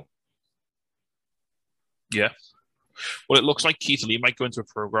Wardlow now. Yeah. Well, it looks like Keith Lee might go into a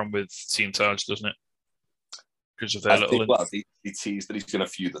program with Team Taz, doesn't it? Because of their he teased that he's going to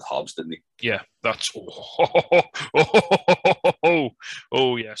feud with Hobbs, didn't he? Yeah, that's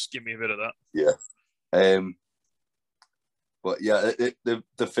yes, give me a bit of that. Yeah, but yeah,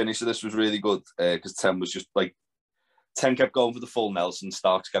 the finish of this was really good because Ten was just like Ten kept going for the full Nelson.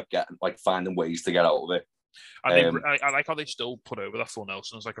 Starks kept finding ways to get out of it. I like how they still put over that full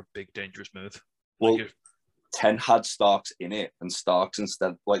Nelson as like a big dangerous move. Well, Ten had Starks in it, and Starks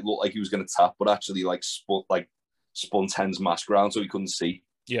instead looked like he was going to tap, but actually spun Ten's mask around so he couldn't see.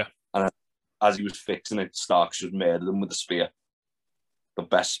 Yeah. And as he was fixing it, Starks just murdered him with a spear. The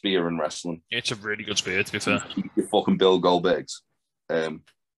best spear in wrestling. It's a really good spear, to be fair. Your fucking Bill Goldberg's. And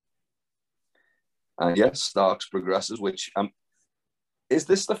yes, Starks progresses, which is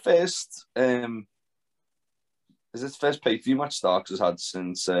this the first pay-per-view match Starks has had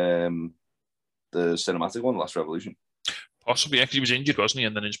since the cinematic one, Last Revolution? Possibly, because he was injured, wasn't he?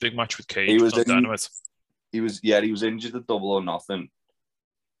 And then his big match with Cage he was Dynamite. He was injured at Double or Nothing.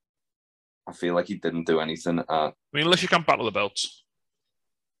 I feel like he didn't do anything at... I mean, unless you can't battle the belts.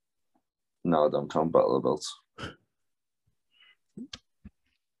 No, I don't count battle the belts.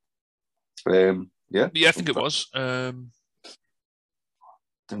 Yeah, I think it was. Then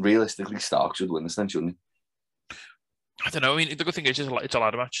realistically, Stark should win this, then, shouldn't he? I don't know. I mean, the good thing is it's a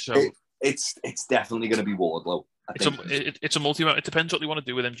ladder match, so it's definitely going to be Wardlow. It's a multi-match. It depends what they want to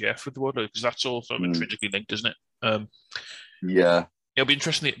do with MJF with the Wardlow, because that's all sort of intrinsically linked, isn't it? Yeah. It'll be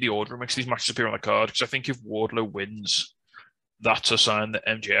interesting the order in which these matches appear on the card, because I think if Wardlow wins, that's a sign that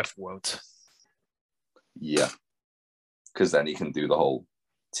MJF won't. Yeah. Because then he can do the whole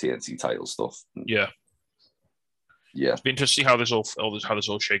TNT title stuff. Yeah. Yeah. It's been interesting to see how this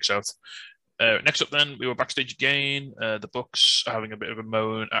all shakes out. Next up, then, we were backstage again. The Bucks are having a bit of a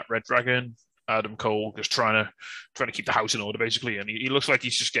moan at Red Dragon. Adam Cole just trying to keep the house in order, basically, and he looks like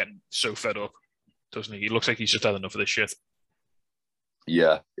he's just getting so fed up, doesn't he? He looks like he's just had enough of this shit.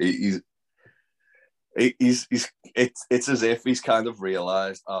 Yeah, it's as if he's kind of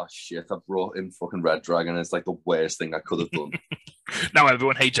realised, oh shit, I brought in fucking Red Dragon. It's like the worst thing I could have done. Now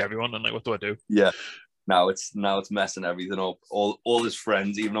everyone hates everyone, and like, what do I do? Yeah, now it's messing everything up. All his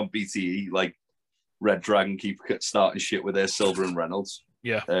friends, even on BTE, like Red Dragon, keep starting shit with their Silver and Reynolds.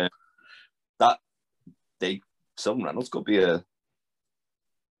 Yeah, Silver and Reynolds could be a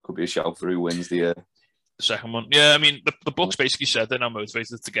shout for who wins the second one. Yeah, I mean, the Bucks basically said they're now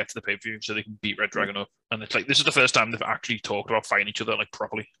motivated to get to the pay-per-view so they can beat Red Dragon up, and it's like this is the first time they've actually talked about fighting each other like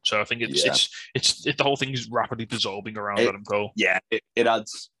properly. So I think it's the whole thing is rapidly dissolving around Adam Cole. Yeah, it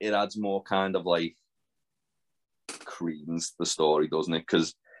adds more kind of like credence to the story, doesn't it?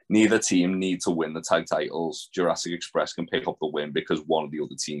 Because neither team need to win the tag titles. Jurassic Express can pick up the win because one of the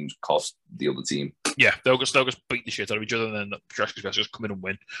other teams cost the other team. Yeah, they'll just beat the shit out of each other, and then Jurassic Express just come in and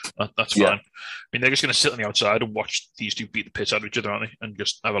win. That's fine. I mean, they're just going to sit on the outside and watch these two beat the piss out of each other, aren't they? And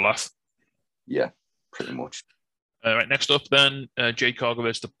just have a laugh. Yeah, pretty much. All right, next up then, Jade Cargill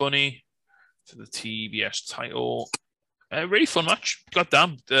versus the Bunny for the TBS title. Really fun match. God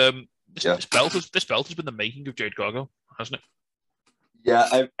damn. This belt has been the making of Jade Cargill, hasn't it?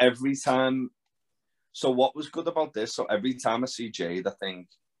 Yeah, every time. So what was good about this? So every time I see Jade, I think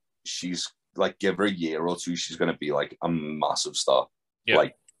she's like, give her a year or two, she's going to be like a massive star. Yeah.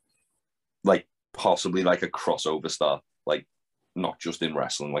 Like possibly like a crossover star, like not just in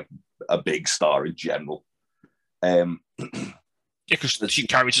wrestling, like a big star in general. Yeah, because she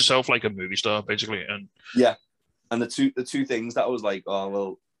carries herself like a movie star, basically. And the two things that I was like, oh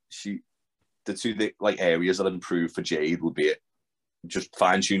well, the two areas that improved for Jade would be just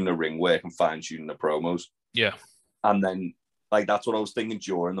fine-tuning the ring work and fine-tuning the promos. Yeah. And then, like, that's what I was thinking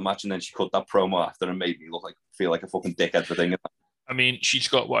during the match, and then she cut that promo after and made me feel like a fucking dickhead for thinking that. I mean, she's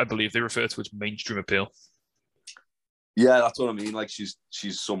got what I believe they refer to as mainstream appeal. Yeah, that's what I mean. Like, she's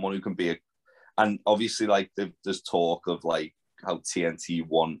someone who can be and obviously, like, there's talk of, like, how TNT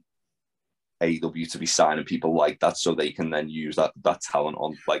want AEW to be signing people like that so they can then use that talent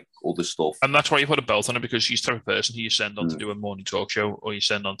on like other stuff. And that's why you put a belt on her, because she's the type of person who you send on to do a morning talk show, or you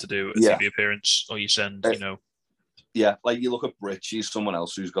send on to do a TV appearance, or you send, Yeah, like you look at Britt, she's someone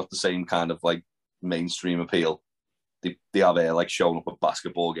else who's got the same kind of like mainstream appeal. They have her like showing up at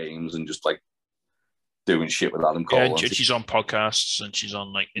basketball games and just like doing shit with Adam Cole. Yeah, and she's on podcasts and she's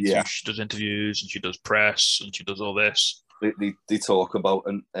on like she does interviews and she does press and she does all this. They talk about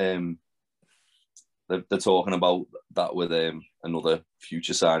and they're talking about that with another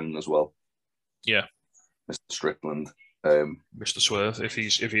future signing as well. Yeah, Mr. Strickland, Mr. Swerve, if he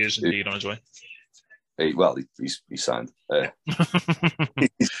is indeed on his way. He's signed.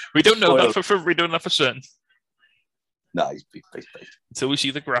 We don't know that we don't know that for certain. No, he's big. Until we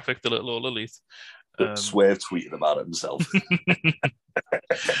see the graphic, the little All Elite. Swerve tweeted about it himself.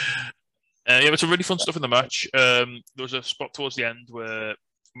 But some really fun stuff in the match. There was a spot towards the end where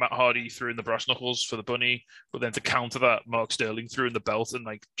Matt Hardy threw in the brass knuckles for the bunny, but then to counter that, Mark Sterling threw in the belt, and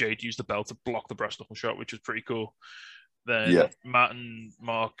like Jade used the belt to block the brass knuckle shot, which was pretty cool. Then Matt and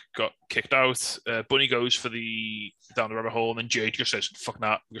Mark got kicked out. Bunny goes for the down the rabbit hole, and then Jade just says, "Fuck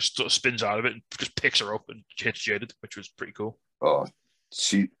that!" Just sort of spins out of it and just picks her up and hits Jade, which was pretty cool. Oh,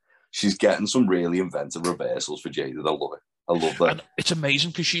 she's getting some really inventive reversals for Jade. I love it. I love that. And it's amazing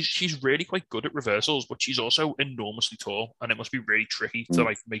because she's really quite good at reversals, but she's also enormously tall, and it must be really tricky to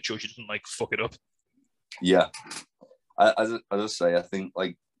like make sure she doesn't like fuck it up. Yeah, as I say, I think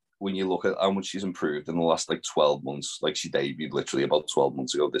like when you look at how much she's improved in the last like 12 months, like she debuted literally about 12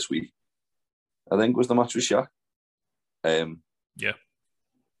 months ago this week, I think was the match with Shaq. Yeah.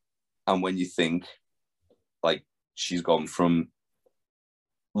 And when you think like she's gone from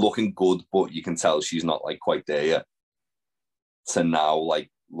looking good, but you can tell she's not like quite there yet, to now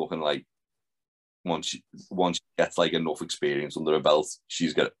like looking like once she gets like enough experience under her belt,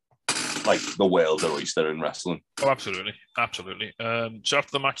 she's got like the world's her oyster in wrestling. Oh, absolutely. So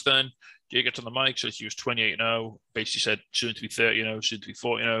after the match then, Jay gets on the mic, says she was 28-0, basically said soon to be 30-0, soon to be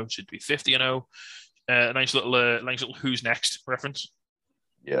 40-0, soon to be 50-0. A nice little who's next reference.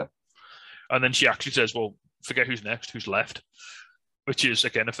 Yeah. And then she actually says, well, forget who's next, who's left, which is,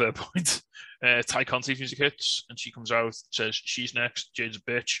 again, a fair point. Ty Conti's music hits, and she comes out, says she's next, Jade's a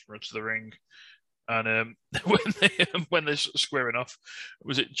bitch, runs to the ring. And when they're squaring off,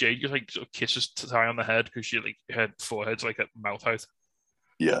 was it Jade just like sort of kisses Ty on the head because she like had foreheads like a mouth height?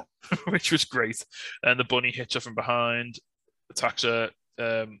 Yeah. Which was great. And the bunny hits her from behind, attacks her,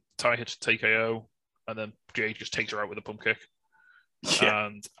 Ty hits TKO, and then Jade just takes her out with a pump kick. Yeah.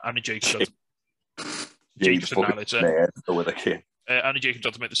 And Annie Jade just annihilates her. With a kick. Annie Jade comes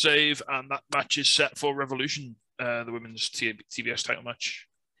out to make the save, and that match is set for Revolution, the women's TBS title match.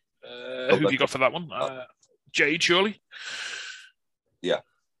 Who have you got for that one? Jade, surely? Yeah.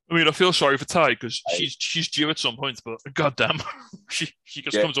 I mean, I feel sorry for Ty because she's due at some point, but goddamn, she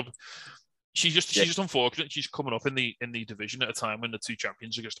just comes up. She's just unfortunate. She's coming up in the division at a time when the two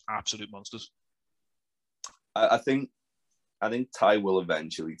champions are just absolute monsters. I think Ty will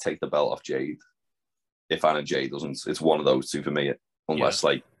eventually take the belt off Jade. If Anna Jade doesn't, it's one of those two for me. Unless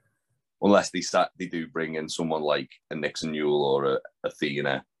they do bring in someone like a Nixon Newell or a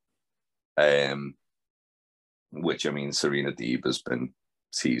Athena. Which I mean, Serena Deeb has been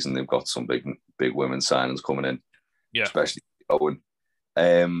teasing. They've got some big women signings coming in, especially Owen.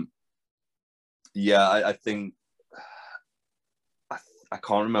 I think I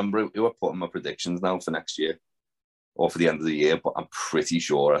can't remember who I put in my predictions now for next year or for the end of the year, but I'm pretty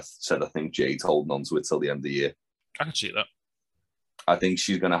sure I said I think Jade's holding on to it till the end of the year. I can see that. I think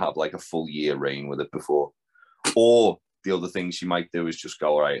she's going to have like a full year reign with it before, or the other thing she might do is just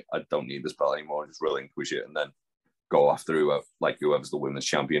go, all right, I don't need this belt anymore, just relinquish it, and then go after whoever's the women's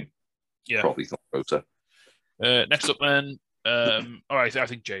champion. Yeah, probably Thunder Rosa. Next up, then, all right, I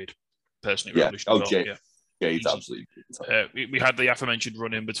think Jade personally. Yeah. Oh, Jade. Yeah. Jade's absolutely. We had the aforementioned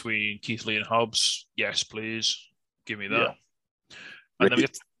run in between Keith Lee and Hobbs. Yes, please give me that. Yeah. And then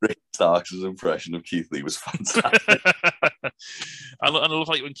Rick Starks' impression of Keith Lee was fantastic. I love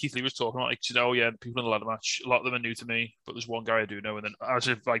like when Keith Lee was talking about, like, you know, the people in the ladder match, a lot of them are new to me, but there's one guy I do know, and then as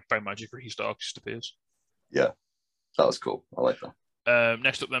if like by magic, Ricky Starks just appears. Yeah, that was cool. I like that.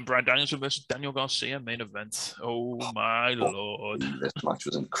 Next up, then, Bryan Danielson versus Daniel Garcia, main event. Oh my lord, this match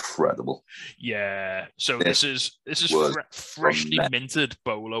was incredible. Yeah, so this is freshly minted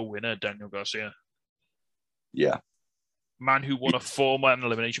Bolo winner Daniel Garcia. Yeah. Man who won a 4-man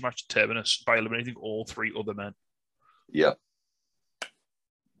elimination match at Terminus by eliminating all 3 other men. Yeah.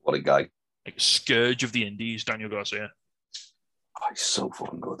 What a guy. Like scourge of the Indies, Daniel Garcia. Oh, he's so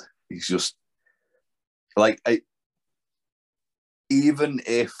fucking good. He's just like, even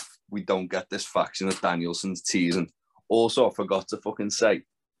if we don't get this faction that Danielson's teasing. Also, I forgot to fucking say,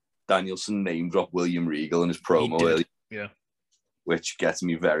 Danielson name dropped William Regal in his promo earlier. Yeah. Which gets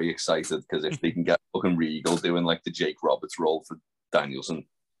me very excited, because if they can get fucking Regal doing like the Jake Roberts role for Danielson,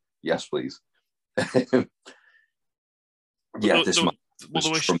 yes, please. Yeah, this match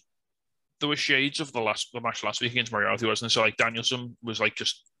was there were shades of the match last week against Moriarty, wasn't there? So like Danielson was like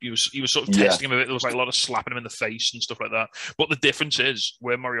he was sort of testing him a bit. There was like a lot of slapping him in the face and stuff like that. But the difference is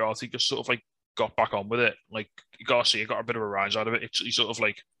where Moriarty just sort of like got back on with it. Like Garcia got a bit of a rise out of it. He sort of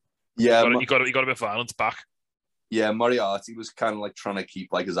like he got a bit violent back. Yeah, Moriarty was kind of like trying to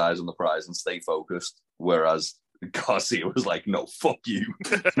keep like his eyes on the prize and stay focused, whereas Garcia was like, "No, fuck you."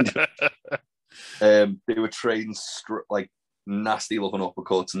 They were trading like nasty looking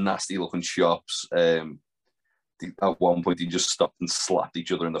uppercuts, nasty looking chops. At one point, he just stopped and slapped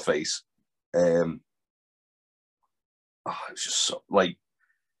each other in the face. It was just so, like,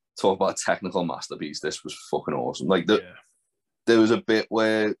 talk about a technical masterpiece. This was fucking awesome. Like there was a bit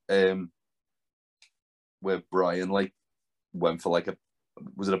where Brian like went for like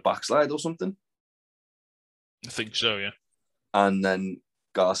was it a backslide or something? I think so, yeah. And then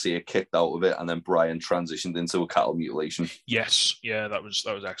Garcia kicked out of it, and then Brian transitioned into a cattle mutilation. Yes, yeah, that was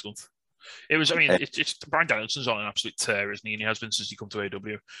excellent. It was. I mean, it's Brian Danielson's on an absolute tear, isn't he? And he has been since he come to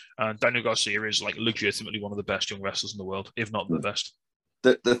AEW. And Daniel Garcia is like legitimately one of the best young wrestlers in the world, if not the best.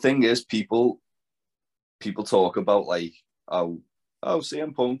 The thing is, people talk about like, oh,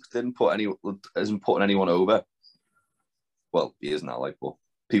 CM Punk isn't putting anyone over. Well, he is now, like, but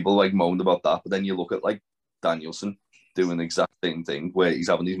people like moaned about that. But then you look at like Danielson doing the exact same thing, where he's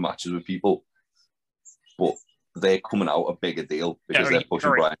having these matches with people, but they're coming out a bigger deal because they're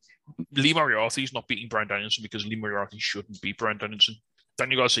pushing Brian. Lee Moriarty's not beating Brian Danielson because Lee Moriarty shouldn't beat Brian Danielson.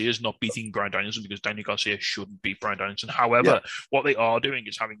 Daniel Garcia is not beating Brian Danielson because Daniel Garcia shouldn't beat Brian Danielson. However, what they are doing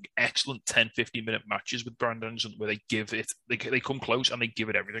is having excellent 10-15 minute matches with Brian Danielson where they come close and they give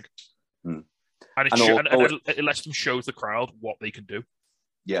it everything. And it lets them show the crowd what they can do.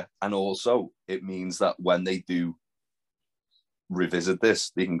 Yeah, and also it means that when they do revisit this,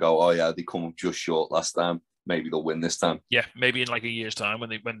 they can go, oh yeah, they come up just short last time. Maybe they'll win this time. Yeah, maybe in like a year's time when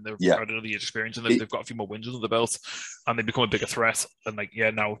they've had another year's experience and they've got a few more wins under the belt and they become a bigger threat. And like,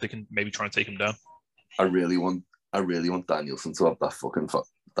 yeah, now they can maybe try and take him down. I really want Danielson to have that fucking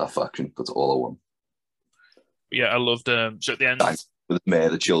that faction. That's all I want. Yeah, I loved. So at the end, with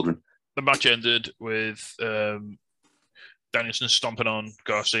the children, the match ended with Danielson stomping on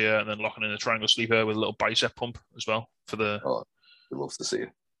Garcia and then locking in a triangle sleeper with a little bicep pump as well for the. Oh, he loves to see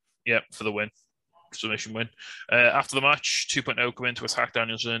it. Yeah, for the win. Submission win. After the match, 2.0 come in to attack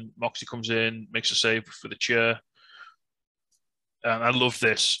Danielson. Moxley comes in, makes a save for the chair. And I love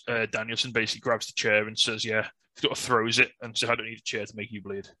this. Danielson basically grabs the chair and says, yeah, sort of throws it and says, I don't need a chair to make you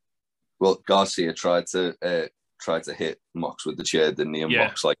bleed. Well, Garcia tried to hit Mox with the chair, didn't he? And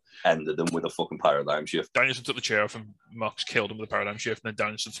Mox like ended him with a fucking paradigm shift. Danielson took the chair off and Mox killed him with a paradigm shift. And then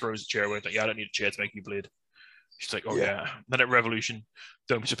Danielson throws the chair away. Like, yeah, I don't need a chair to make you bleed. She's like, oh yeah. Then at Revolution,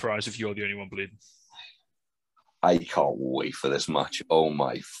 don't be surprised if you're the only one bleeding. I can't wait for this match. Oh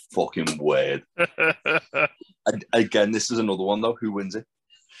my fucking word. Again, this is another one though. Who wins it?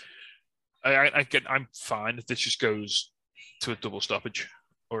 I'm fine if this just goes to a double stoppage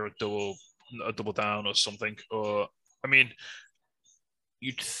or a double down or something. Or I mean,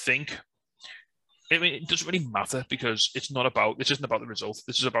 you'd think. I mean, it doesn't really matter because this isn't about the result.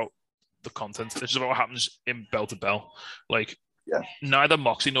 This is about the content. This is about what happens in bell to bell. Like, neither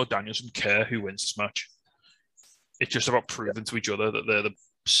Moxley nor Danielson care who wins this match. It's just about proving to each other that they're the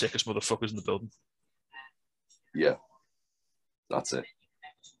sickest motherfuckers in the building. Yeah, that's it.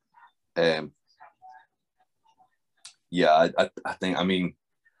 Yeah, I think. I mean,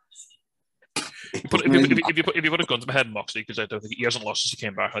 if you put a gun to my head, Moxley, because I don't think he hasn't lost since he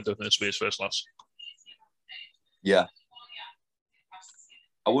came back. I don't think this will be his first loss. Yeah,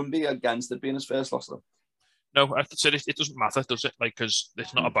 I wouldn't be against it being his first loss though. No, I said it doesn't matter, does it? Like, because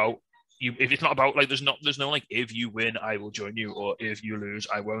it's not about. If it's not about like there's no like if you win I will join you or if you lose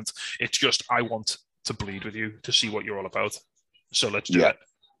I won't. It's just I want to bleed with you to see what you're all about. So let's do it.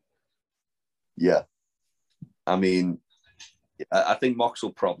 Yeah, I mean, I think Mox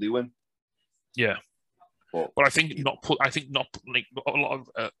will probably win. Yeah, but I think not like a lot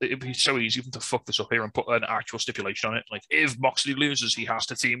of it'd be so easy to fuck this up here and put an actual stipulation on it. Like if Moxley loses, he has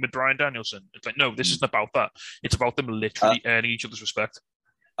to team with Brian Danielson. It's like no, this isn't about that. It's about them literally earning each other's respect.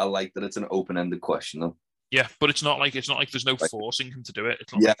 I like that it's an open-ended question, though. Yeah, but it's not like there's no forcing him to do it.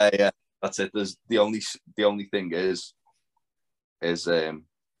 It's not yeah, that's it. There's the only thing is they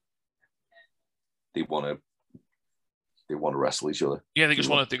want want to wrestle each other. Yeah, they just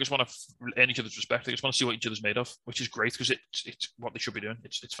want to earn each other's respect. They just want to see what each other's made of, which is great because it's what they should be doing.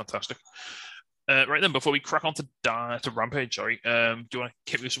 It's fantastic. Right then, before we crack on to Rampage, sorry, do you want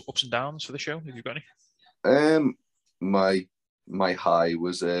to give me some ups and downs for the show? Have you got any? My high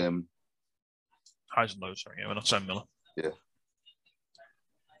was highs and lows. Sorry, yeah, we're not Sam Miller. Yeah.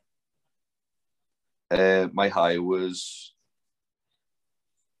 My high was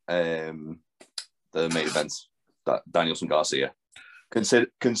the main event, that Danielson Garcia.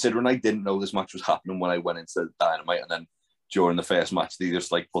 Considering I didn't know this match was happening when I went into Dynamite, and then during the first match they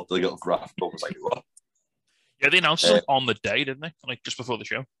just like put the little graphic up. I was like, what? Yeah, they announced it on the day, didn't they? Like just before the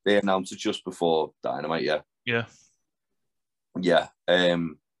show. They announced it just before Dynamite. Yeah. Yeah. Yeah.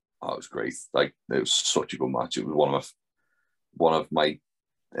 It was great. Like it was such a good match. It was one of my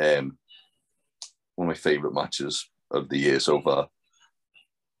favorite matches of the year so far.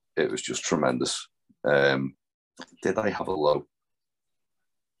 It was just tremendous. Did I have a low?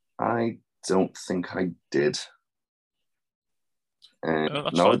 I don't think I did.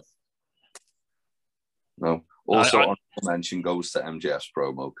 No. Also, honorable mention goes to MJF's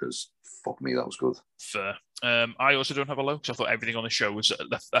promo because fuck me, that was good. Fair. I also don't have a low because I thought everything on the show was at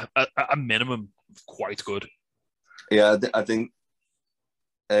a minimum quite good. Yeah, I think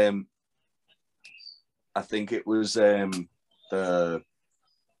it was the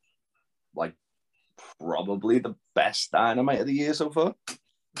probably the best Dynamite of the year so far.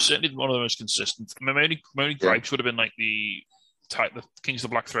 Certainly one of the most consistent. My only gripes would have been like the Kings of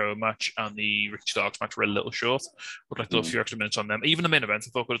the Black Thrower match and the Ricky Starks match were a little short. Would like to do a few extra minutes on them. Even the main event, I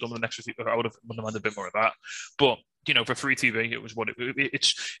thought could have done with an extra. I would have minded a bit more of that. But for free TV, it was what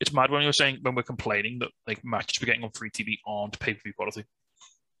it's mad when you're saying when we're complaining that like matches we're getting on free TV aren't pay-per-view quality.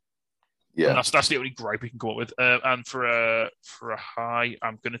 Yeah, and that's the only gripe we can come up with. And for a high,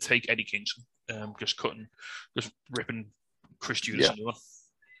 I'm going to take Eddie Kingston. Just ripping Chris Judas a new one.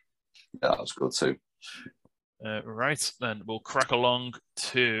 Yeah, that was good too. Right, then we'll crack along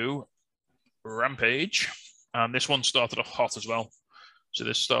to Rampage. And this one started off hot as well. So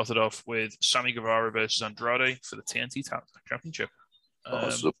this started off with Sammy Guevara versus Andrade for the TNT Tag Championship.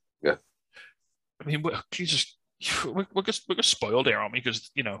 Yeah. I mean, we're just spoiled here, aren't we?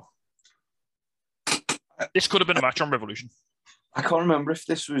 Because, this could have been a match on Revolution. I can't remember if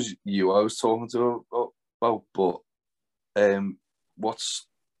this was you I was talking to about, but it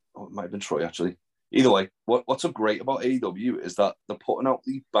might have been Troy actually. Either way, what's so great about AEW is that they're putting out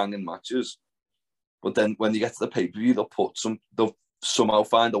these banging matches, but then when you get to the pay-per-view, they'll somehow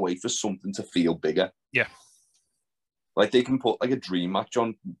find a way for something to feel bigger. Yeah. Like they can put like a dream match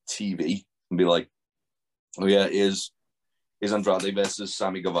on TV and be like, oh yeah, is Andrade versus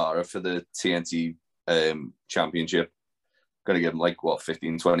Sammy Guevara for the TNT championship. Going to give them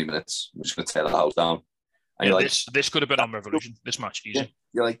 15, 20 minutes. I'm just going to tear the house down. And this could have been on Revolution. This match, easy. Yeah,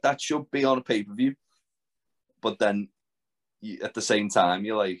 you're like, that should be on a pay-per-view. But then, at the same time,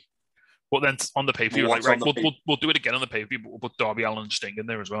 you're like... Well, then on the pay-per-view, we'll do it again on the pay-per-view, but we'll put Darby Allin and Sting in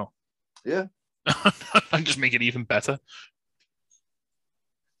there as well. Yeah. And just make it even better.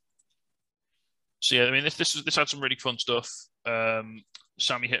 So, yeah, I mean, this had some really fun stuff.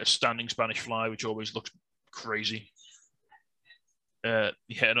 Sammy hit a standing Spanish fly, which always looks crazy.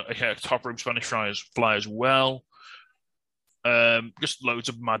 He hit a top rope Spanish fly as well. Just loads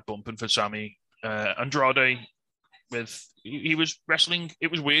of mad bumping for Sammy. Andrade, he was wrestling. It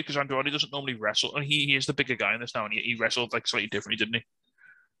was weird because Andrade doesn't normally wrestle, and he is the bigger guy in this now, and he wrestled like slightly differently, didn't he?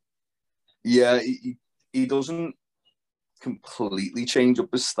 Yeah, he doesn't completely change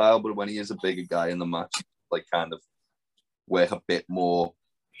up his style, but when he is a bigger guy in the match, like kind of work a bit more.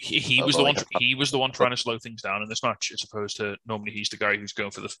 He was the one. He was the one trying to slow things down in this match, as opposed to normally he's the guy who's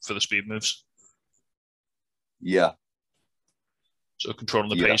going for the speed moves. Yeah. So controlling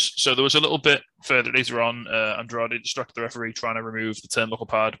the pace. So there was a little bit further later on. Andrade distracted the referee trying to remove the turnbuckle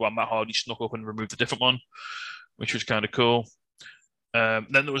pad, while Matt Hardy snuck up and removed a different one, which was kind of cool. Then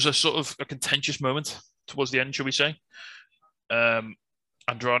there was a sort of a contentious moment towards the end, shall we say?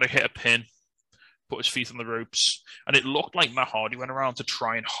 Andrade hit a pin, put his feet on the ropes, and it looked like Matt Hardy went around to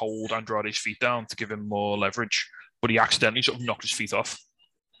try and hold Andrade's feet down to give him more leverage, but he accidentally sort of knocked his feet off.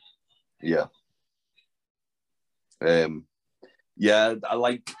 Yeah. Yeah, I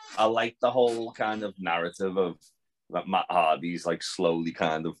like the whole kind of narrative of that Matt Hardy's like slowly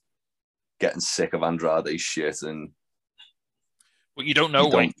kind of getting sick of Andrade's shit, and but you don't know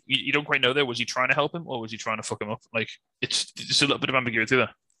why. You don't quite know there. Was he trying to help him or was he trying to fuck him up? Like it's a little bit of ambiguity there.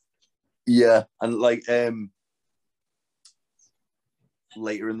 Yeah, and like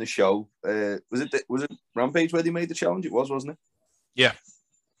later in the show, was it Rampage where they made the challenge? It was, wasn't it? Yeah.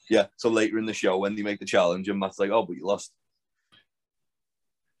 Yeah. So later in the show, when they make the challenge, and Matt's like, "Oh, but you lost,"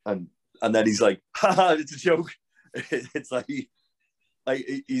 and then he's like, haha, it's a joke. It's like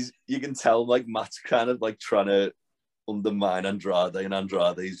you can tell like Matt's kind of like trying to undermine Andrade, and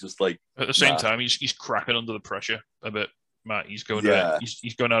Andrade he's just like, at the same time he's cracking under the pressure a bit. Matt, he's going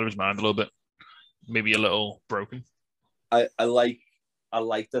he's going out of his mind a little bit, maybe a little broken. I like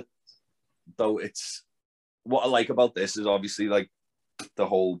that though. It's what I like about this is obviously like the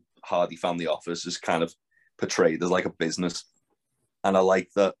whole Hardy family office is kind of portrayed as like a business, and I like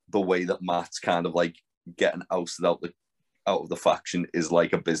that the way that Matt's kind of like getting ousted out of the faction is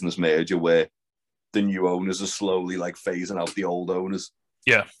like a business merger where the new owners are slowly like phasing out the old owners.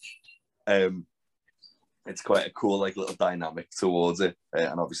 Yeah. It's quite a cool like little dynamic towards it,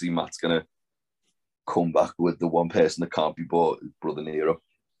 and obviously Matt's gonna come back with the one person that can't be bought, his brother Nero.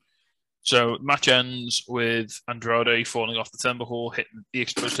 So match ends with Andrade falling off the turnbuckle, hitting the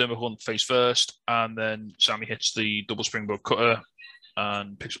exposed turnbuckle face first, and then Sammy hits the double springboard cutter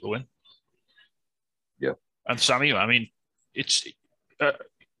and picks up the win. Yeah. And Sammy, I mean, it's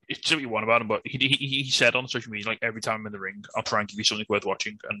what you want about him, but he said on social media, like, every time I'm in the ring, I'll try and give you something worth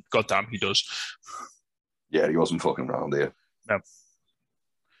watching, and goddamn, he does. Yeah, he wasn't fucking around here. No.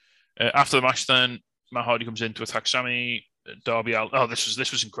 After the match, then Matt Hardy comes in to attack Sammy. Darby Allin. Oh, this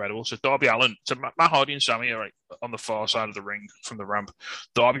was incredible. So Darby Allin. So Matt Hardy and Sammy are right on the far side of the ring from the ramp.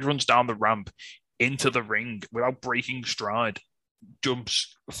 Darby runs down the ramp into the ring without breaking stride.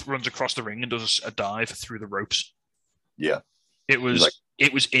 Jumps, runs across the ring, and does a dive through the ropes. Yeah, it was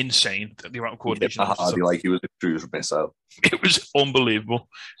insane. The amount of coordination. Hardy like he was a cruise missile. It was unbelievable.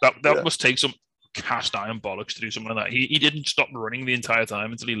 That must take some cast iron bollocks to do something like that. He didn't stop running the entire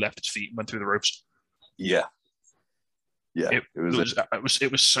time until he left his feet and went through the ropes. Yeah. Yeah, it was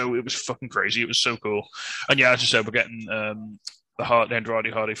fucking crazy. It was so cool. And yeah, as I said, we're getting the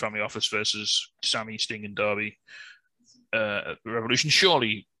Andrade Hardy family office versus Sammy, Sting, and Darby. Revolution.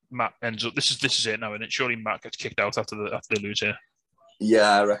 Surely Matt ends up. This is it now, isn't it? Surely Matt gets kicked out after they lose here.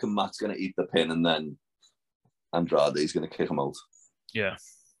 Yeah, I reckon Matt's going to eat the pin, and then Andrade's going to kick him out. Yeah,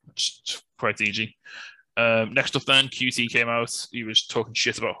 it's quite easy. Next up, then QT came out. He was talking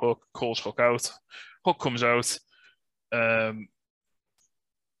shit about Hook. Calls Hook out. Hook comes out.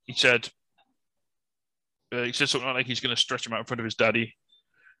 He said something like he's going to stretch him out in front of his daddy,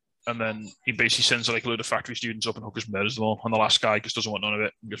 and then he basically sends like a load of factory students up, and Hook just murders them all. And the last guy just doesn't want none of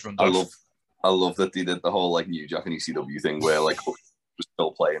it and just runs off. I love that they did the whole like New Jack and ECW thing where like Hook was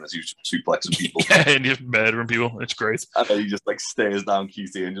still playing as he was suplexing people. Yeah, and just murdering people. It's great. And then he just like stares down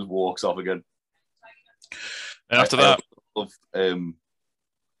QT and just walks off again. And after that, I love,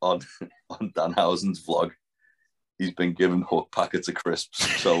 on Danhausen's vlog, he's been given Hook packets of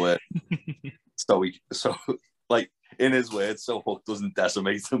crisps. So like in his words, so Hook doesn't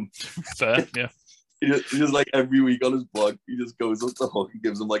decimate him. Fair, yeah. He just like every week on his blog, he just goes up to Hook and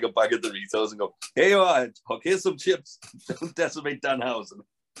gives him like a bag of Doritos and go, "Here you are, Hook, here's some chips. Don't decimate Danhausen."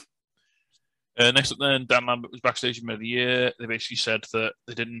 Next up then, Dan Lambert was backstage in the middle of the year. They basically said that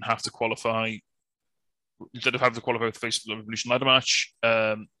they didn't have to qualify. Instead of having to qualify with the face of the Revolution ladder match,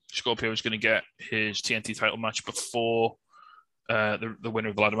 Scorpio was going to get his TNT title match before the winner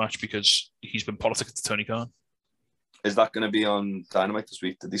of the ladder match because he's been politicking to Tony Khan. Is that going to be on Dynamite this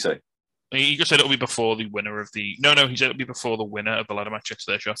week? Did he say? He just said it'll be before the winner of the... No, he said it'll be before the winner of the ladder match gets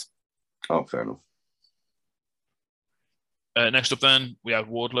their shot. Oh, fair enough. Next up then, we have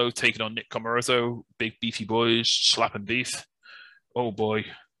Wardlow taking on Nick Comoroto. Big beefy boys, slapping beef. Oh boy,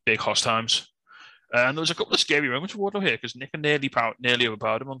 big hoss times. And there was a couple of scary moments for Wardlow here because Nick nearly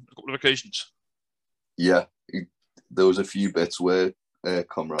overpowered him on a couple of occasions. Yeah, there was a few bits where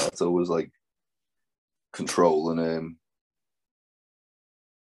Comoroto was like controlling him.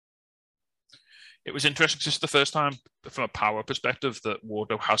 It was interesting because this is the first time from a power perspective that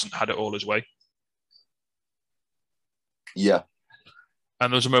Wardlow hasn't had it all his way. Yeah.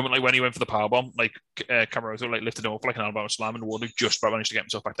 And there was a moment like when he went for the powerbomb, like Comoroto like lifted him up like an Alabama slam and Wardlow just about managed to get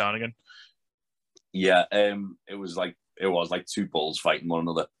himself back down again. Yeah, it was like two bulls fighting one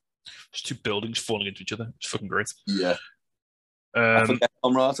another. Just two buildings falling into each other. It's fucking great. Yeah. I forget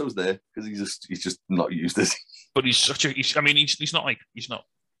Comoroto was there because he's just not used it. But he's not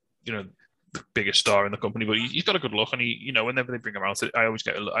the biggest star in the company, but he's got a good look, and whenever they bring him out, I always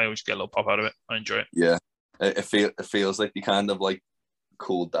get a little pop out of it. I enjoy it. Yeah, it feels like they kind of like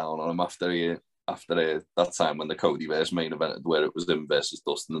cooled down on him after that time when the Codyverse main event where it was him versus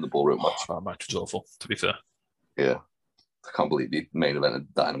Dustin in the ballroom match. That match was awful, to be fair. Yeah, I can't believe the main event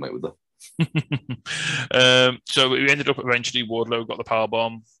of Dynamite with them. So we ended up eventually. Wardlow got the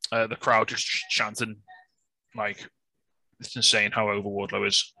powerbomb. The crowd just chanting, like, it's insane how over Wardlow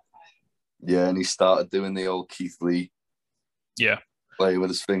is. Yeah, and he started doing the old Keith Lee. Yeah. playing with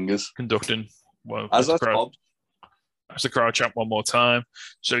his fingers. Conducting. Well, As that's Bob. As the crowd chant one more time.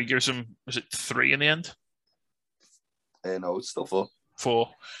 So he gives him, was it 3 in the end? No, it's still 4. 4.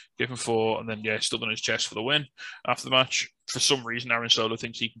 Give him 4, and then, stood on his chest for the win after the match. For some reason, Aaron Solo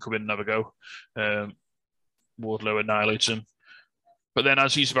thinks he can come in and have a go. Wardlow annihilates him. But then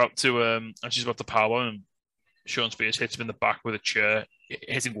as he's about to powerbomb him, Sean Spears hits him in the back with a chair,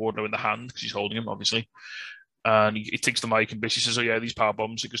 hitting Wardlow in the hand because he's holding him, obviously. And he takes the mic and basically says, "Oh yeah, these power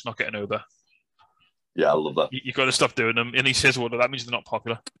bombs are just not getting over." Yeah, I love that. You've got to stop doing them. And he says, "Well, that means they're not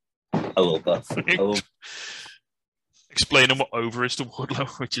popular." I love that. Explaining what over is to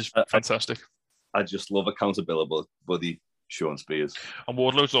Wardlow, which is fantastic. I just love accountability, buddy, Sean Spears. And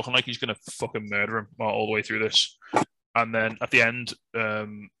Wardlow's looking like he's going to fucking murder him all the way through this. And then at the end,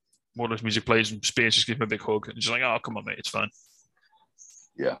 Wardlow's music plays and Spears just gives him a big hug. And he's like, "Oh, come on, mate, it's fine."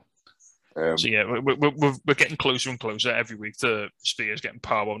 Yeah. So yeah, we're getting closer and closer every week to Spears getting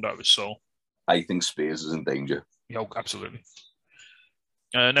powerbombed out of his soul. I think Spears is in danger. Yeah, absolutely.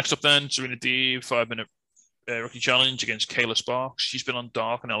 Next up then, Serena Deeb, 5-minute rookie challenge against Kayla Sparks. She's been on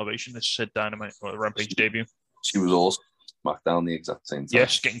Dark and Elevation. This is her Dynamite or Rampage debut. She was also SmackDown the exact same time.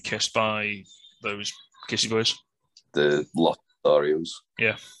 Yes, getting kissed by those kissy boys. The Lotharios.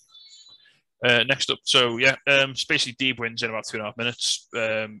 Yeah. Next up, so yeah, basically Deeb wins in about 2.5 minutes.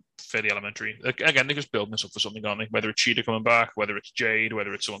 Fairly elementary. Again, they're just building this up for something, aren't they? Whether it's Cheetah coming back, whether it's Jade,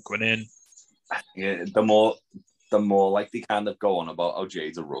 whether it's someone coming in. Yeah, the more like they kind of go on about how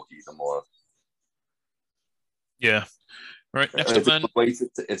Jade's a rookie, the more. Yeah. Right. Next up, then.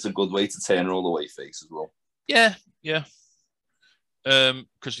 It's a good way to turn her all the way face as well. Yeah. Yeah.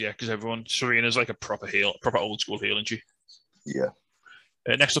 Because Serena's like a proper heel, proper old school heel, isn't she? Yeah.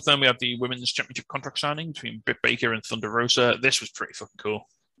 Next up, then, we have the Women's Championship contract signing between Britt Baker and Thunder Rosa. This was pretty fucking cool.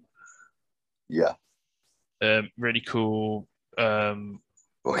 Yeah. Really cool.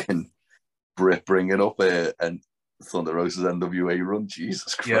 Fucking Britt bringing up and Thunder Rosa's NWA run.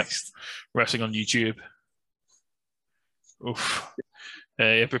 Jesus Christ. Yeah. Wrestling on YouTube. Oof.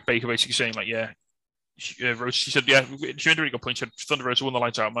 Britt Baker basically saying, like, yeah. She said, yeah, she made a really good point. She said Thunder Rosa won the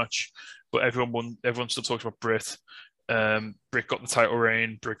lights out match, but everyone still talks about Britt. Britt got the title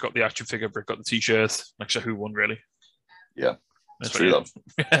reign, Britt got the action figure, Britt got the t-shirt. Like, so who won, really? Yeah. That's true.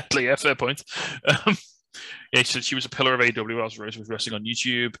 Yeah, fair point. Yeah, she said she was a pillar of AEW whilst Rose was wrestling on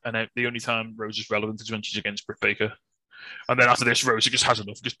YouTube, and the only time Rose is relevant is when she's against Britt Baker. And then after this, Rose just has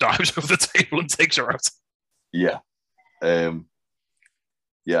enough, just dives over the table and takes her out. Yeah.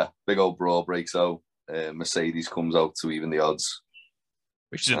 Yeah, big old brawl breaks out. Mercedes comes out to even the odds.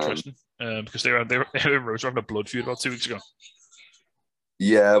 Which is interesting, because they were Rose were having a blood feud about 2 weeks ago.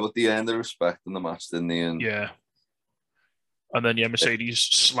 Yeah, but the end, they respecting the match, didn't they? And yeah. And then, Mercedes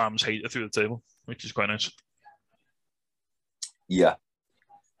slams Hayter through the table, which is quite nice. Yeah.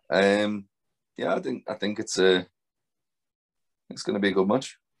 Yeah, I think it's going to be a good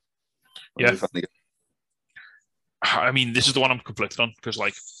match. Yeah. I mean, this is the one I'm conflicted on, because,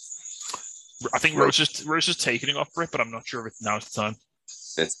 like, I think Rose is taking it off Britt, but I'm not sure if now's the time.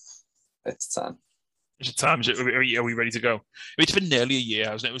 It's time. Is it time? Are we ready to go? I mean, it's been nearly a year,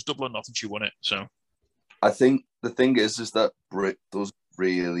 hasn't it? It was Double or Nothing. She won it, so. I think the thing is that Britt doesn't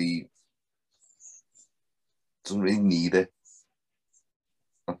really need it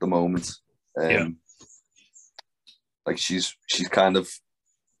at the moment. Like she's kind of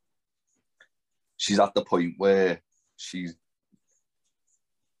at the point where she's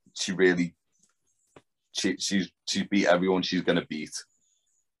beat everyone she's going to beat.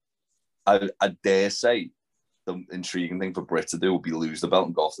 I dare say the intriguing thing for Britt to do would be lose the belt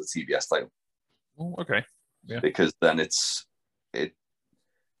and go off the TBS title. Oh, okay. Yeah. Because then they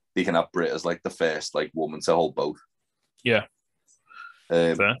can have Britt as like the first like woman to hold both. Yeah.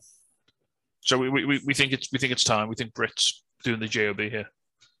 Fair. So we think it's time. We think Britt's doing the JOB here.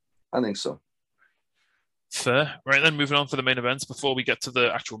 I think so. Fair. Right then, moving on for the main event. Before we get to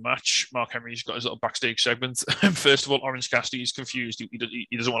the actual match, Mark Henry's got his little backstage segment. First of all, Orange Cassidy is confused.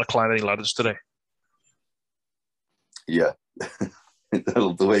 He doesn't want to climb any ladders today. Yeah. I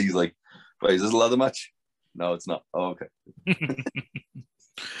love the way he's like, wait, is this a ladder match? No, it's not. Oh, okay.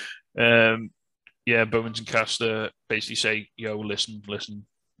 Yeah, Bowens and Caster basically say, yo, listen.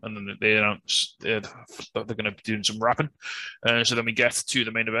 And then they announce that they're going to be doing some rapping. So then we get to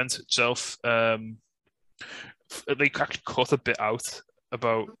the main event itself. They actually cut a bit out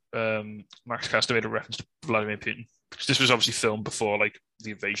about Max Caster made a reference to Vladimir Putin, because this was obviously filmed before like the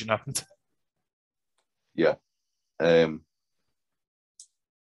invasion happened. Yeah. Yeah,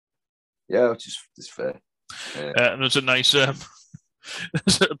 which is fair. And there's a nice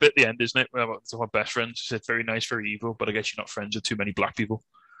It's a bit at the end, isn't it? We're about to have best friends. It's very nice, very evil, but I guess you're not friends with too many black people.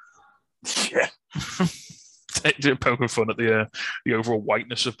 Yeah. Poking fun at the overall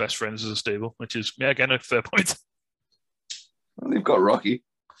whiteness of best friends as a stable, which is, yeah, again, a fair point. Well, they've got Rocky.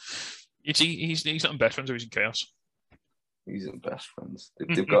 He's not in best friends or he's in chaos. He's in best friends.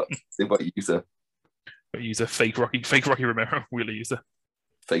 They've got Uther. Use a fake Rocky Romero, Wheeler Uther.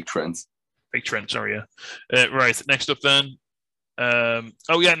 Fake Trent. Sorry, yeah. Right, next up then. And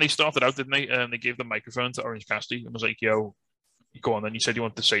they started out, didn't they? They gave the microphone to Orange Cassidy and was like, yo, go on then. You said you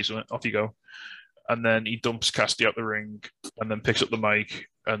wanted to say something. Off you go. And then he dumps Cassidy out the ring and then picks up the mic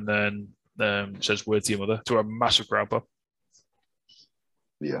and then says, word to your mother, to a massive crowd pop.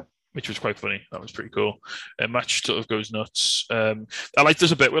 Yeah. Which was quite funny. That was pretty cool. Match sort of goes nuts. I like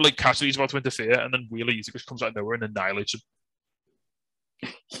there's a bit where like Cassidy's about to interfere and then Wheeler Uther just comes out of nowhere and annihilates him.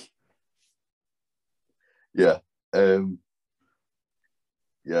 Yeah. The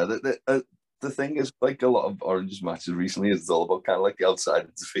thing is, like a lot of Orange's matches recently, it's all about kind of like the outside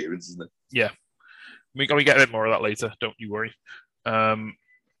interference, isn't it? Yeah. We get a bit more of that later. Don't you worry. So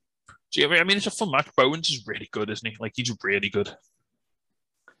yeah, I mean, it's a fun match. Bowens is really good, isn't he? Like, he's really good.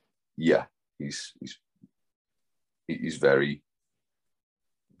 Yeah, he's very,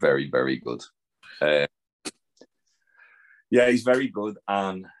 very, very good. Yeah, he's very good,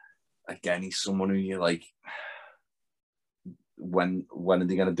 and again, he's someone who you like. When are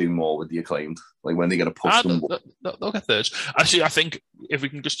they going to do more with the Acclaimed? Like, when are they going to push them? They'll get theirs. Actually, I think if we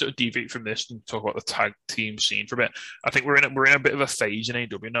can just deviate from this and talk about the tag team scene for a bit, I think we're in a bit of a phase in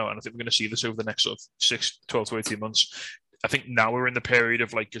AEW now, and I think we're going to see this over the next sort of 12 to 18 months. I think now we're in the period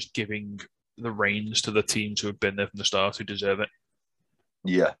of like just giving the reins to the teams who have been there from the start, who deserve it.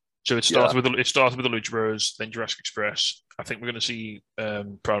 Yeah. So it started with the Lucha Bros, then Jurassic Express. I think we're going to see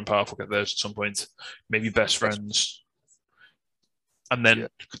Proud and Powerful get theirs at some point. Maybe Best Friends. And then,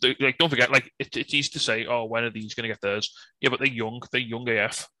 like, don't forget, like, it's easy to say, oh, when are these going to get theirs? Yeah, but they're young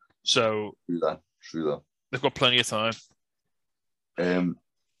AF. So True that. They've got plenty of time.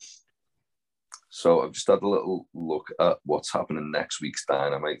 So I've just had a little look at what's happening next week's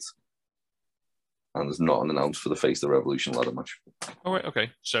Dynamite. And there's not an announced for the Face of the Revolution ladder match. Oh, right,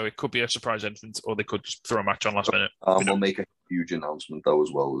 okay. So it could be a surprise entrance, or they could just throw a match on last minute. We'll make a huge announcement, though,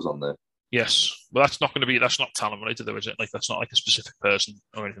 as well as on there. Yes. Well, that's not talent related, though, is it? Like, that's not like a specific person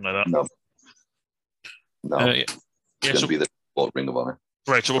or anything like that. No. It's going to be the Ring of Honor.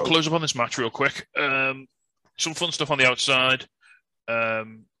 Right, so we'll close up on this match real quick. Some fun stuff on the outside.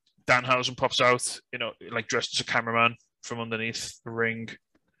 Danhausen pops out, like dressed as a cameraman from underneath the ring.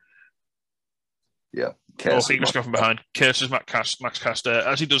 Yeah. He was going from behind. Curses Max Caster.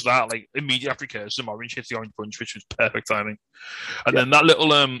 As he does that, like immediately after he curses him, Orange hits the orange punch, which was perfect timing. And then that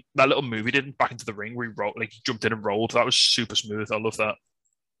little move he did back into the ring where he jumped in and rolled. That was super smooth. I love that.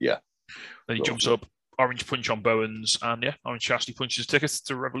 Yeah. Then he jumps up, orange punch on Bowens, and Orange Cassidy punches tickets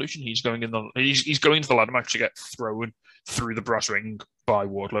to Revolution. He's going into the ladder match to get thrown through the brass ring by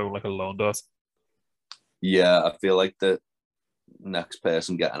Wardlow like a lawn dart. Yeah, I feel like the next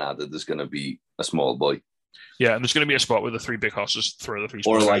person getting added is going to be a small boy. Yeah, and there's going to be a spot where the three big hosses throw the three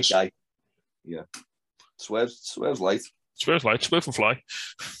small or a light guys. guy. Yeah, Swerve's light. Swerve and fly.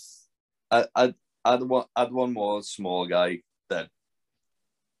 I'd one more small guy. Then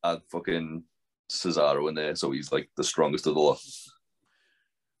I'd fucking Cesaro in there, so he's like the strongest of the lot.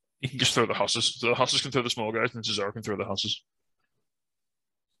 He can just throw the hosses. So the hosses can throw the small guys, and Cesaro can throw the hosses.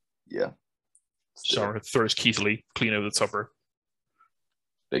 Yeah. Cesaro throws Keith Lee clean over the top rope.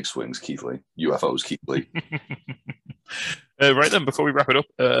 Big swings, Keith Lee. UFOs, Keith Lee. Right then, before we wrap it up,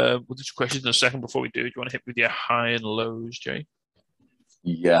 we'll do some questions in a second. Before we do you want to hit with your high and lows, Jay?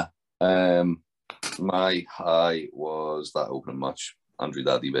 Yeah. My high was that opening match, Andrew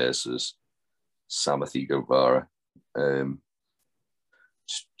Daddy versus Sammy Guevara.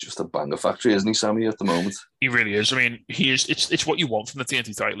 Just a banger factory, isn't he, Sammy, at the moment? He really is. I mean, he is. It's what you want from the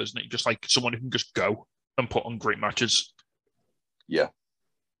TNT title, isn't it? Just like someone who can just go and put on great matches. Yeah.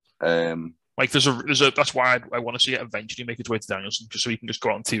 Like there's a that's why I want to see it eventually make its way to Danielson, just so he can just go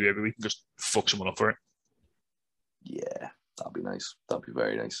out on TV every week and just fuck someone up for it. Yeah, that'd be nice. That'd be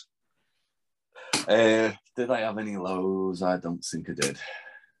very nice. Did I have any lows? I don't think I did.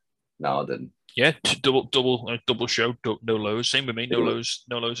 No, I didn't. Yeah, double show, no lows. Same with me, no lows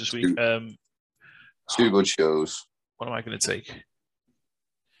this week. Two good shows. What am I going to take?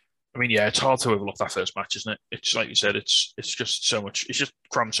 I mean, yeah, it's hard to overlook that first match, isn't it? It's like you said, it's just so much. It's just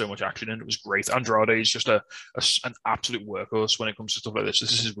crammed so much action in. It was great. Andrade is just an absolute workhorse when it comes to stuff like this.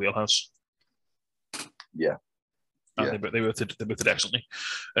 This is his wheelhouse. Yeah. And they both did excellently.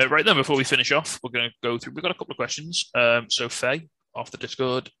 Right then, before we finish off, we're going to go through. We've got a couple of questions. So Faye, off the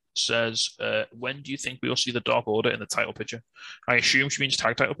Discord says, when do you think we'll see the Dark Order in the title picture? I assume she means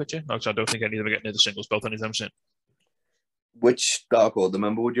tag title picture, because I don't think any of them are getting near the singles belt anytime soon. Which Dark Order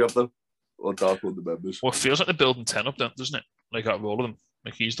member would you have, though? Or Dark Order members? Well, it feels like they're building 10 up, doesn't it? Like, out of all of them.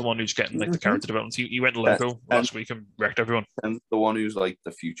 Like, he's the one who's getting, like, the character development. He went loco last week and wrecked everyone. And the one who's, like,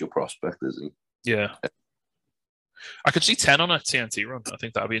 the future prospect, isn't he? Yeah. I could see 10 on a TNT run. I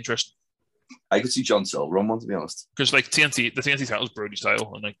think that'd be interesting. I could see John Silver on one, to be honest. Because, like, the TNT title is Brody's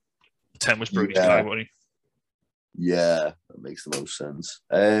title, and, like, 10 was Brody's title, wasn't he? Yeah, that makes the most sense.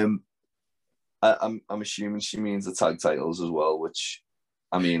 I'm assuming she means the tag titles as well, which,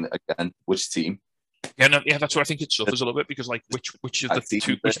 I mean, again, which team? Yeah, that's what I think it suffers a little bit, because, like, which of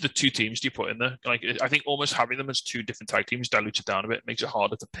the two teams do you put in there? Like, I think almost having them as two different tag teams dilutes it down a bit, makes it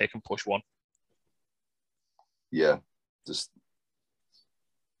harder to pick and push one. Yeah, it's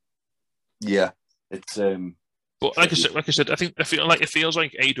But like I said, I feel like it feels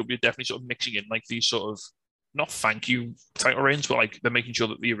like AEW definitely sort of mixing in like these sort of not thank you title reigns, but like they're making sure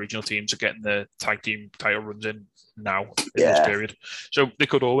that the original teams are getting the tag team title runs in now in this period. So they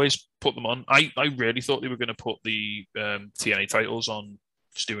could always put them on. I really thought they were going to put the TNA titles on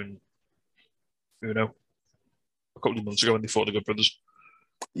Stu and Uno a couple of months ago when they fought the Good Brothers.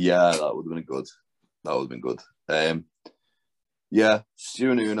 Yeah, that would have been good. That would have been good. Yeah,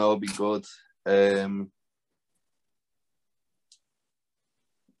 Stu and Uno would be good.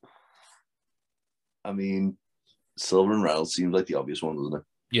 I mean, Silver and Reynolds seems like the obvious one, doesn't it?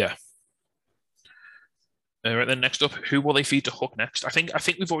 Yeah. Right then, next up, who will they feed to Hook next? I think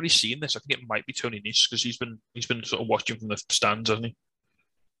we've already seen this. I think it might be Tony Nese because he's been sort of watching from the stands, hasn't he?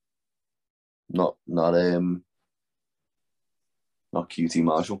 Not QT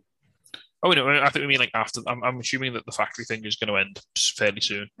Marshall. Oh no, I think we mean like after. I'm assuming that the factory thing is going to end fairly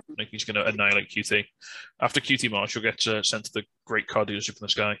soon. Like he's going to annihilate QT after QT Marshall gets sent to the great car dealership in the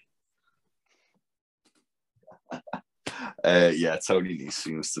sky. Yeah, Tony Nese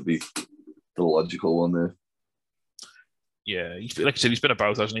seems to be the logical one there. Yeah, like I said, he's been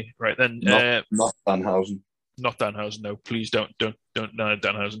about, hasn't he? Right then, not Danhausen. Not Danhausen. No, please don't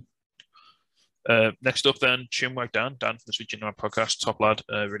Danhausen. Next up, then, Chinwag Dan from the Sweet Chin podcast, top lad,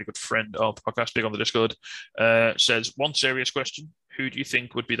 really good friend of the podcast, big on the Discord, says, one serious question. Who do you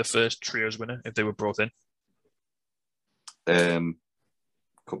think would be the first trios winner if they were brought in?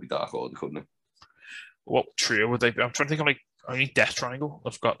 Could be Dark Order, couldn't it? What trio would they be? I'm trying to think of like, I mean, Death Triangle.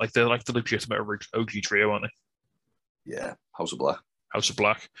 They've got like, they're like the legitimate OG trio, aren't they? Yeah, House of Black. House of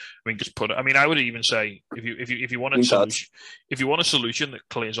Black. I mean, just put it. I mean, I would even say if you want a solution, if you want a solution that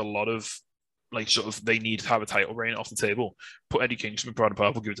clears a lot of like sort of they need to have a title reign off the table, put Eddie Kingston, Pride and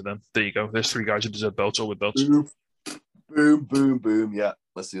Powerful, give it to them. There you go. There's three guys who deserve belts or with belts. Boom, boom, boom. Yeah,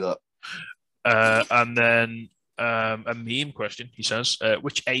 let's do that. And then a meme question. He says,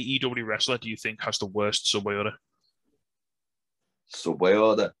 which AEW wrestler do you think has the worst subway order? Subway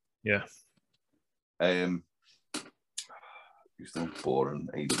order. Yeah. Who's the boring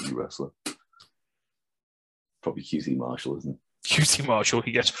AEW wrestler? Probably QT Marshall, isn't it? QT Marshall.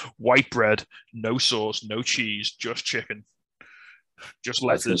 He gets white bread, no sauce, no cheese, just chicken, just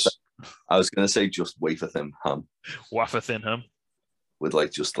lettuce. I was gonna say just wafer thin ham. Wafer thin ham. With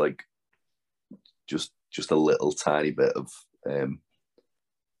just a little tiny bit of a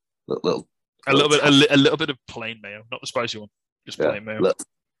little bit of plain mayo, not the spicy one, just plain mayo,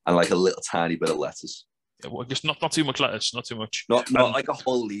 and like a little tiny bit of lettuce. Well, just not too much lettuce, not too much. Not like a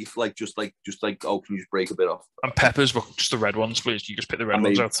whole leaf, just like oh, can you just break a bit off? And peppers, but just the red ones, please. You just pick the red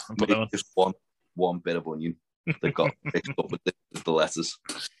ones out and put them on. Just one bit of onion that got mixed up with the lettuce.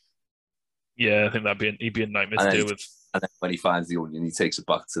 Yeah, I think he'd be a nightmare to deal with. And then when he finds the onion, he takes it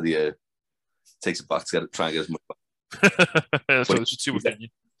back to try and get as much. So there's too much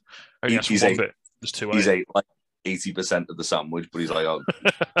onion. There's two. He's ate like 80% of the sandwich, but he's like, oh,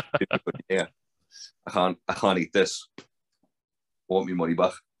 yeah. I can't eat this. I want my money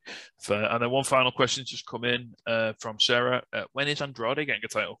back. Fair. And then one final question just come in from Sarah. When is Andrade getting a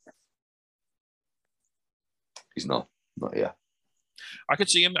title? He's not yet. I could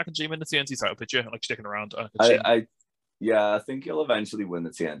see him in the TNT title picture, like sticking around. I think he'll eventually win the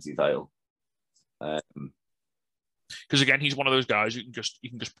TNT title. Because again, he's one of those guys you can just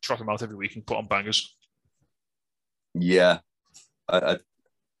trot him out every week and put on bangers. Yeah, I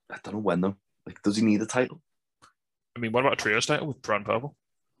don't know when though. Like, does he need a title? I mean, what about a trios title with Pride and Powerful?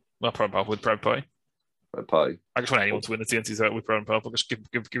 Not Pride and Powerful, with Pride Party. Pride Party. I just want anyone to win the TNT title with Pride and Powerful. Just give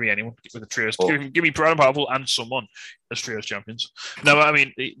me anyone with the trios. Give me Pride and Powerful and someone as trios champions. No, I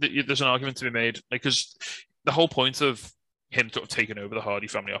mean, there's an argument to be made, like, because the whole point of him sort of taking over the Hardy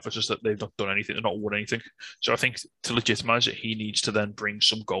family office is that they've not done anything, they've not won anything. So I think to legitimize it, he needs to then bring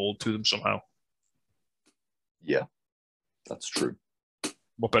some gold to them somehow. Yeah, that's true.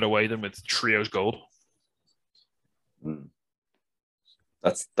 What better way than with Trios gold? Mm.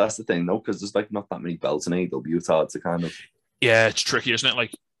 That's the thing, though, because there's like not that many belts in AEW. It's hard to kind of. Yeah, it's tricky, isn't it?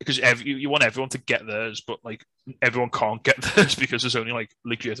 Like, because you want everyone to get theirs, but like everyone can't get theirs because there's only like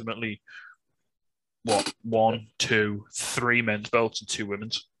legitimately 1, 2, 3 men's belts and 2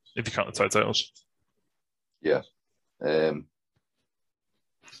 women's if you count the tag titles. Yeah.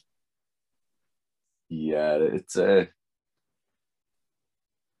 Yeah, it's a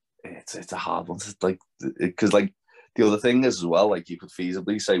hard one. It's like, because like the other thing is as well, like you could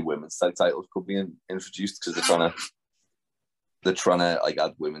feasibly say women's tag titles could be introduced because they're trying to like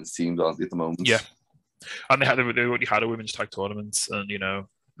add women's teams on at the moment. Yeah, and they already had a women's tag tournament, and you know,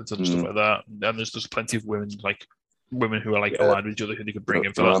 and stuff like that. And there's plenty of women who are like aligned with each other who they could bring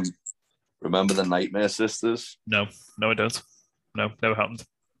in for that. Remember the Nightmare Sisters? No, I don't. No, never happened.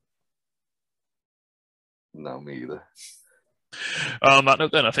 No, me either. On that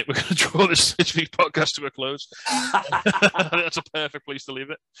note, then, I think we're going to draw this week's podcast to a close. That's a perfect place to leave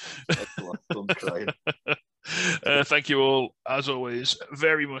it. Thank you all, as always,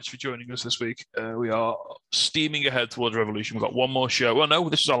 very much for joining us this week. We are steaming ahead towards Revolution. We've got one more show. Well, no,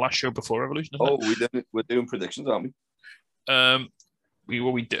 this is our last show before Revolution. We're doing predictions, aren't we?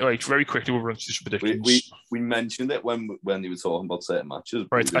 Right, very quickly, we'll run through some predictions. We mentioned it when you were talking about certain matches.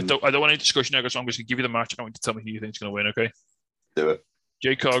 Right, I don't want any discussion now, so I'm just going to give you the match. I want you to tell me who you think is going to win, okay? Do it.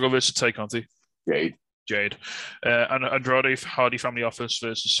 Jade Cargill versus Tay Conti. Jade. And Andrade Hardy Family Office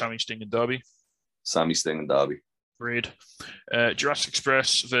versus Sammy, Sting, and Darby. Sammy, Sting, and Darby. Agreed. Jurassic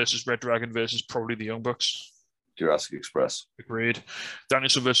Express versus Red Dragon versus probably the Young Bucks. Jurassic Express. Agreed.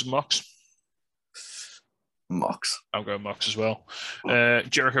 Danielson versus Mox. Mox. I'll go Mox as well.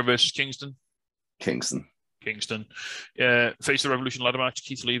 Jericho versus Kingston. Kingston. Face the Revolution ladder match.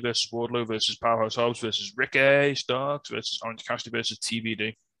 Keith Lee versus Wardlow versus Powerhouse Hobbs versus Ricky Starks versus Orange Cassidy versus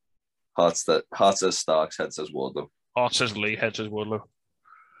TBD. Heart says Starks, head says Wardlow. Heart says Lee, head says Wardlow.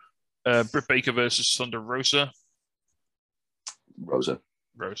 Britt Baker versus Thunder Rosa. Rosa,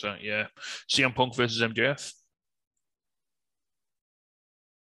 yeah. CM Punk versus MJF.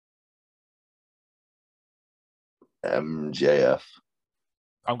 MJF.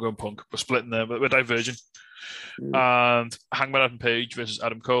 I'm going Punk. We're splitting there, but we're diverging. And Hangman Adam Page versus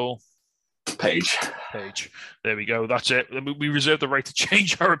Adam Cole. Page. There we go. That's it. We reserve the right to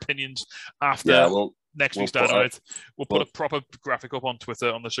change our opinions after next week's Dynamite. We'll put a proper graphic up on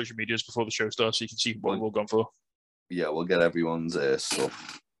Twitter, on the social medias before the show starts, so you can see what we've gone for. Yeah, we'll get everyone's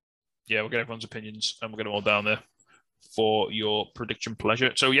stuff. Yeah, we'll get everyone's opinions, and we'll get them all down there for your prediction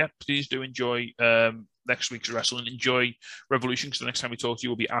pleasure. So yeah, please do enjoy next week's wrestling. Enjoy Revolution, because the next time we talk to you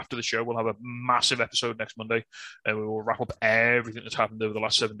will be after the show. We'll have a massive episode next Monday, and we will wrap up everything that's happened over the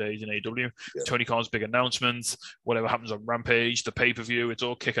last 7 days in AEW. Yeah. Tony Khan's big announcement, whatever happens on Rampage, the pay-per-view, it's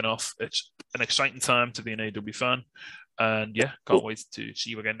all kicking off. It's an exciting time to be an AEW fan, and yeah, can't wait to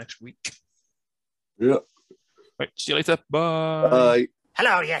see you again next week. Yeah. Right, see you later. Bye. Bye.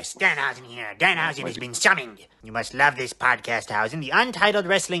 Hello, yes, Danhausen here. Danhausen has been summoned. You must love this podcast housing, the Untitled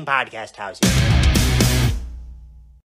Wrestling Podcast housing.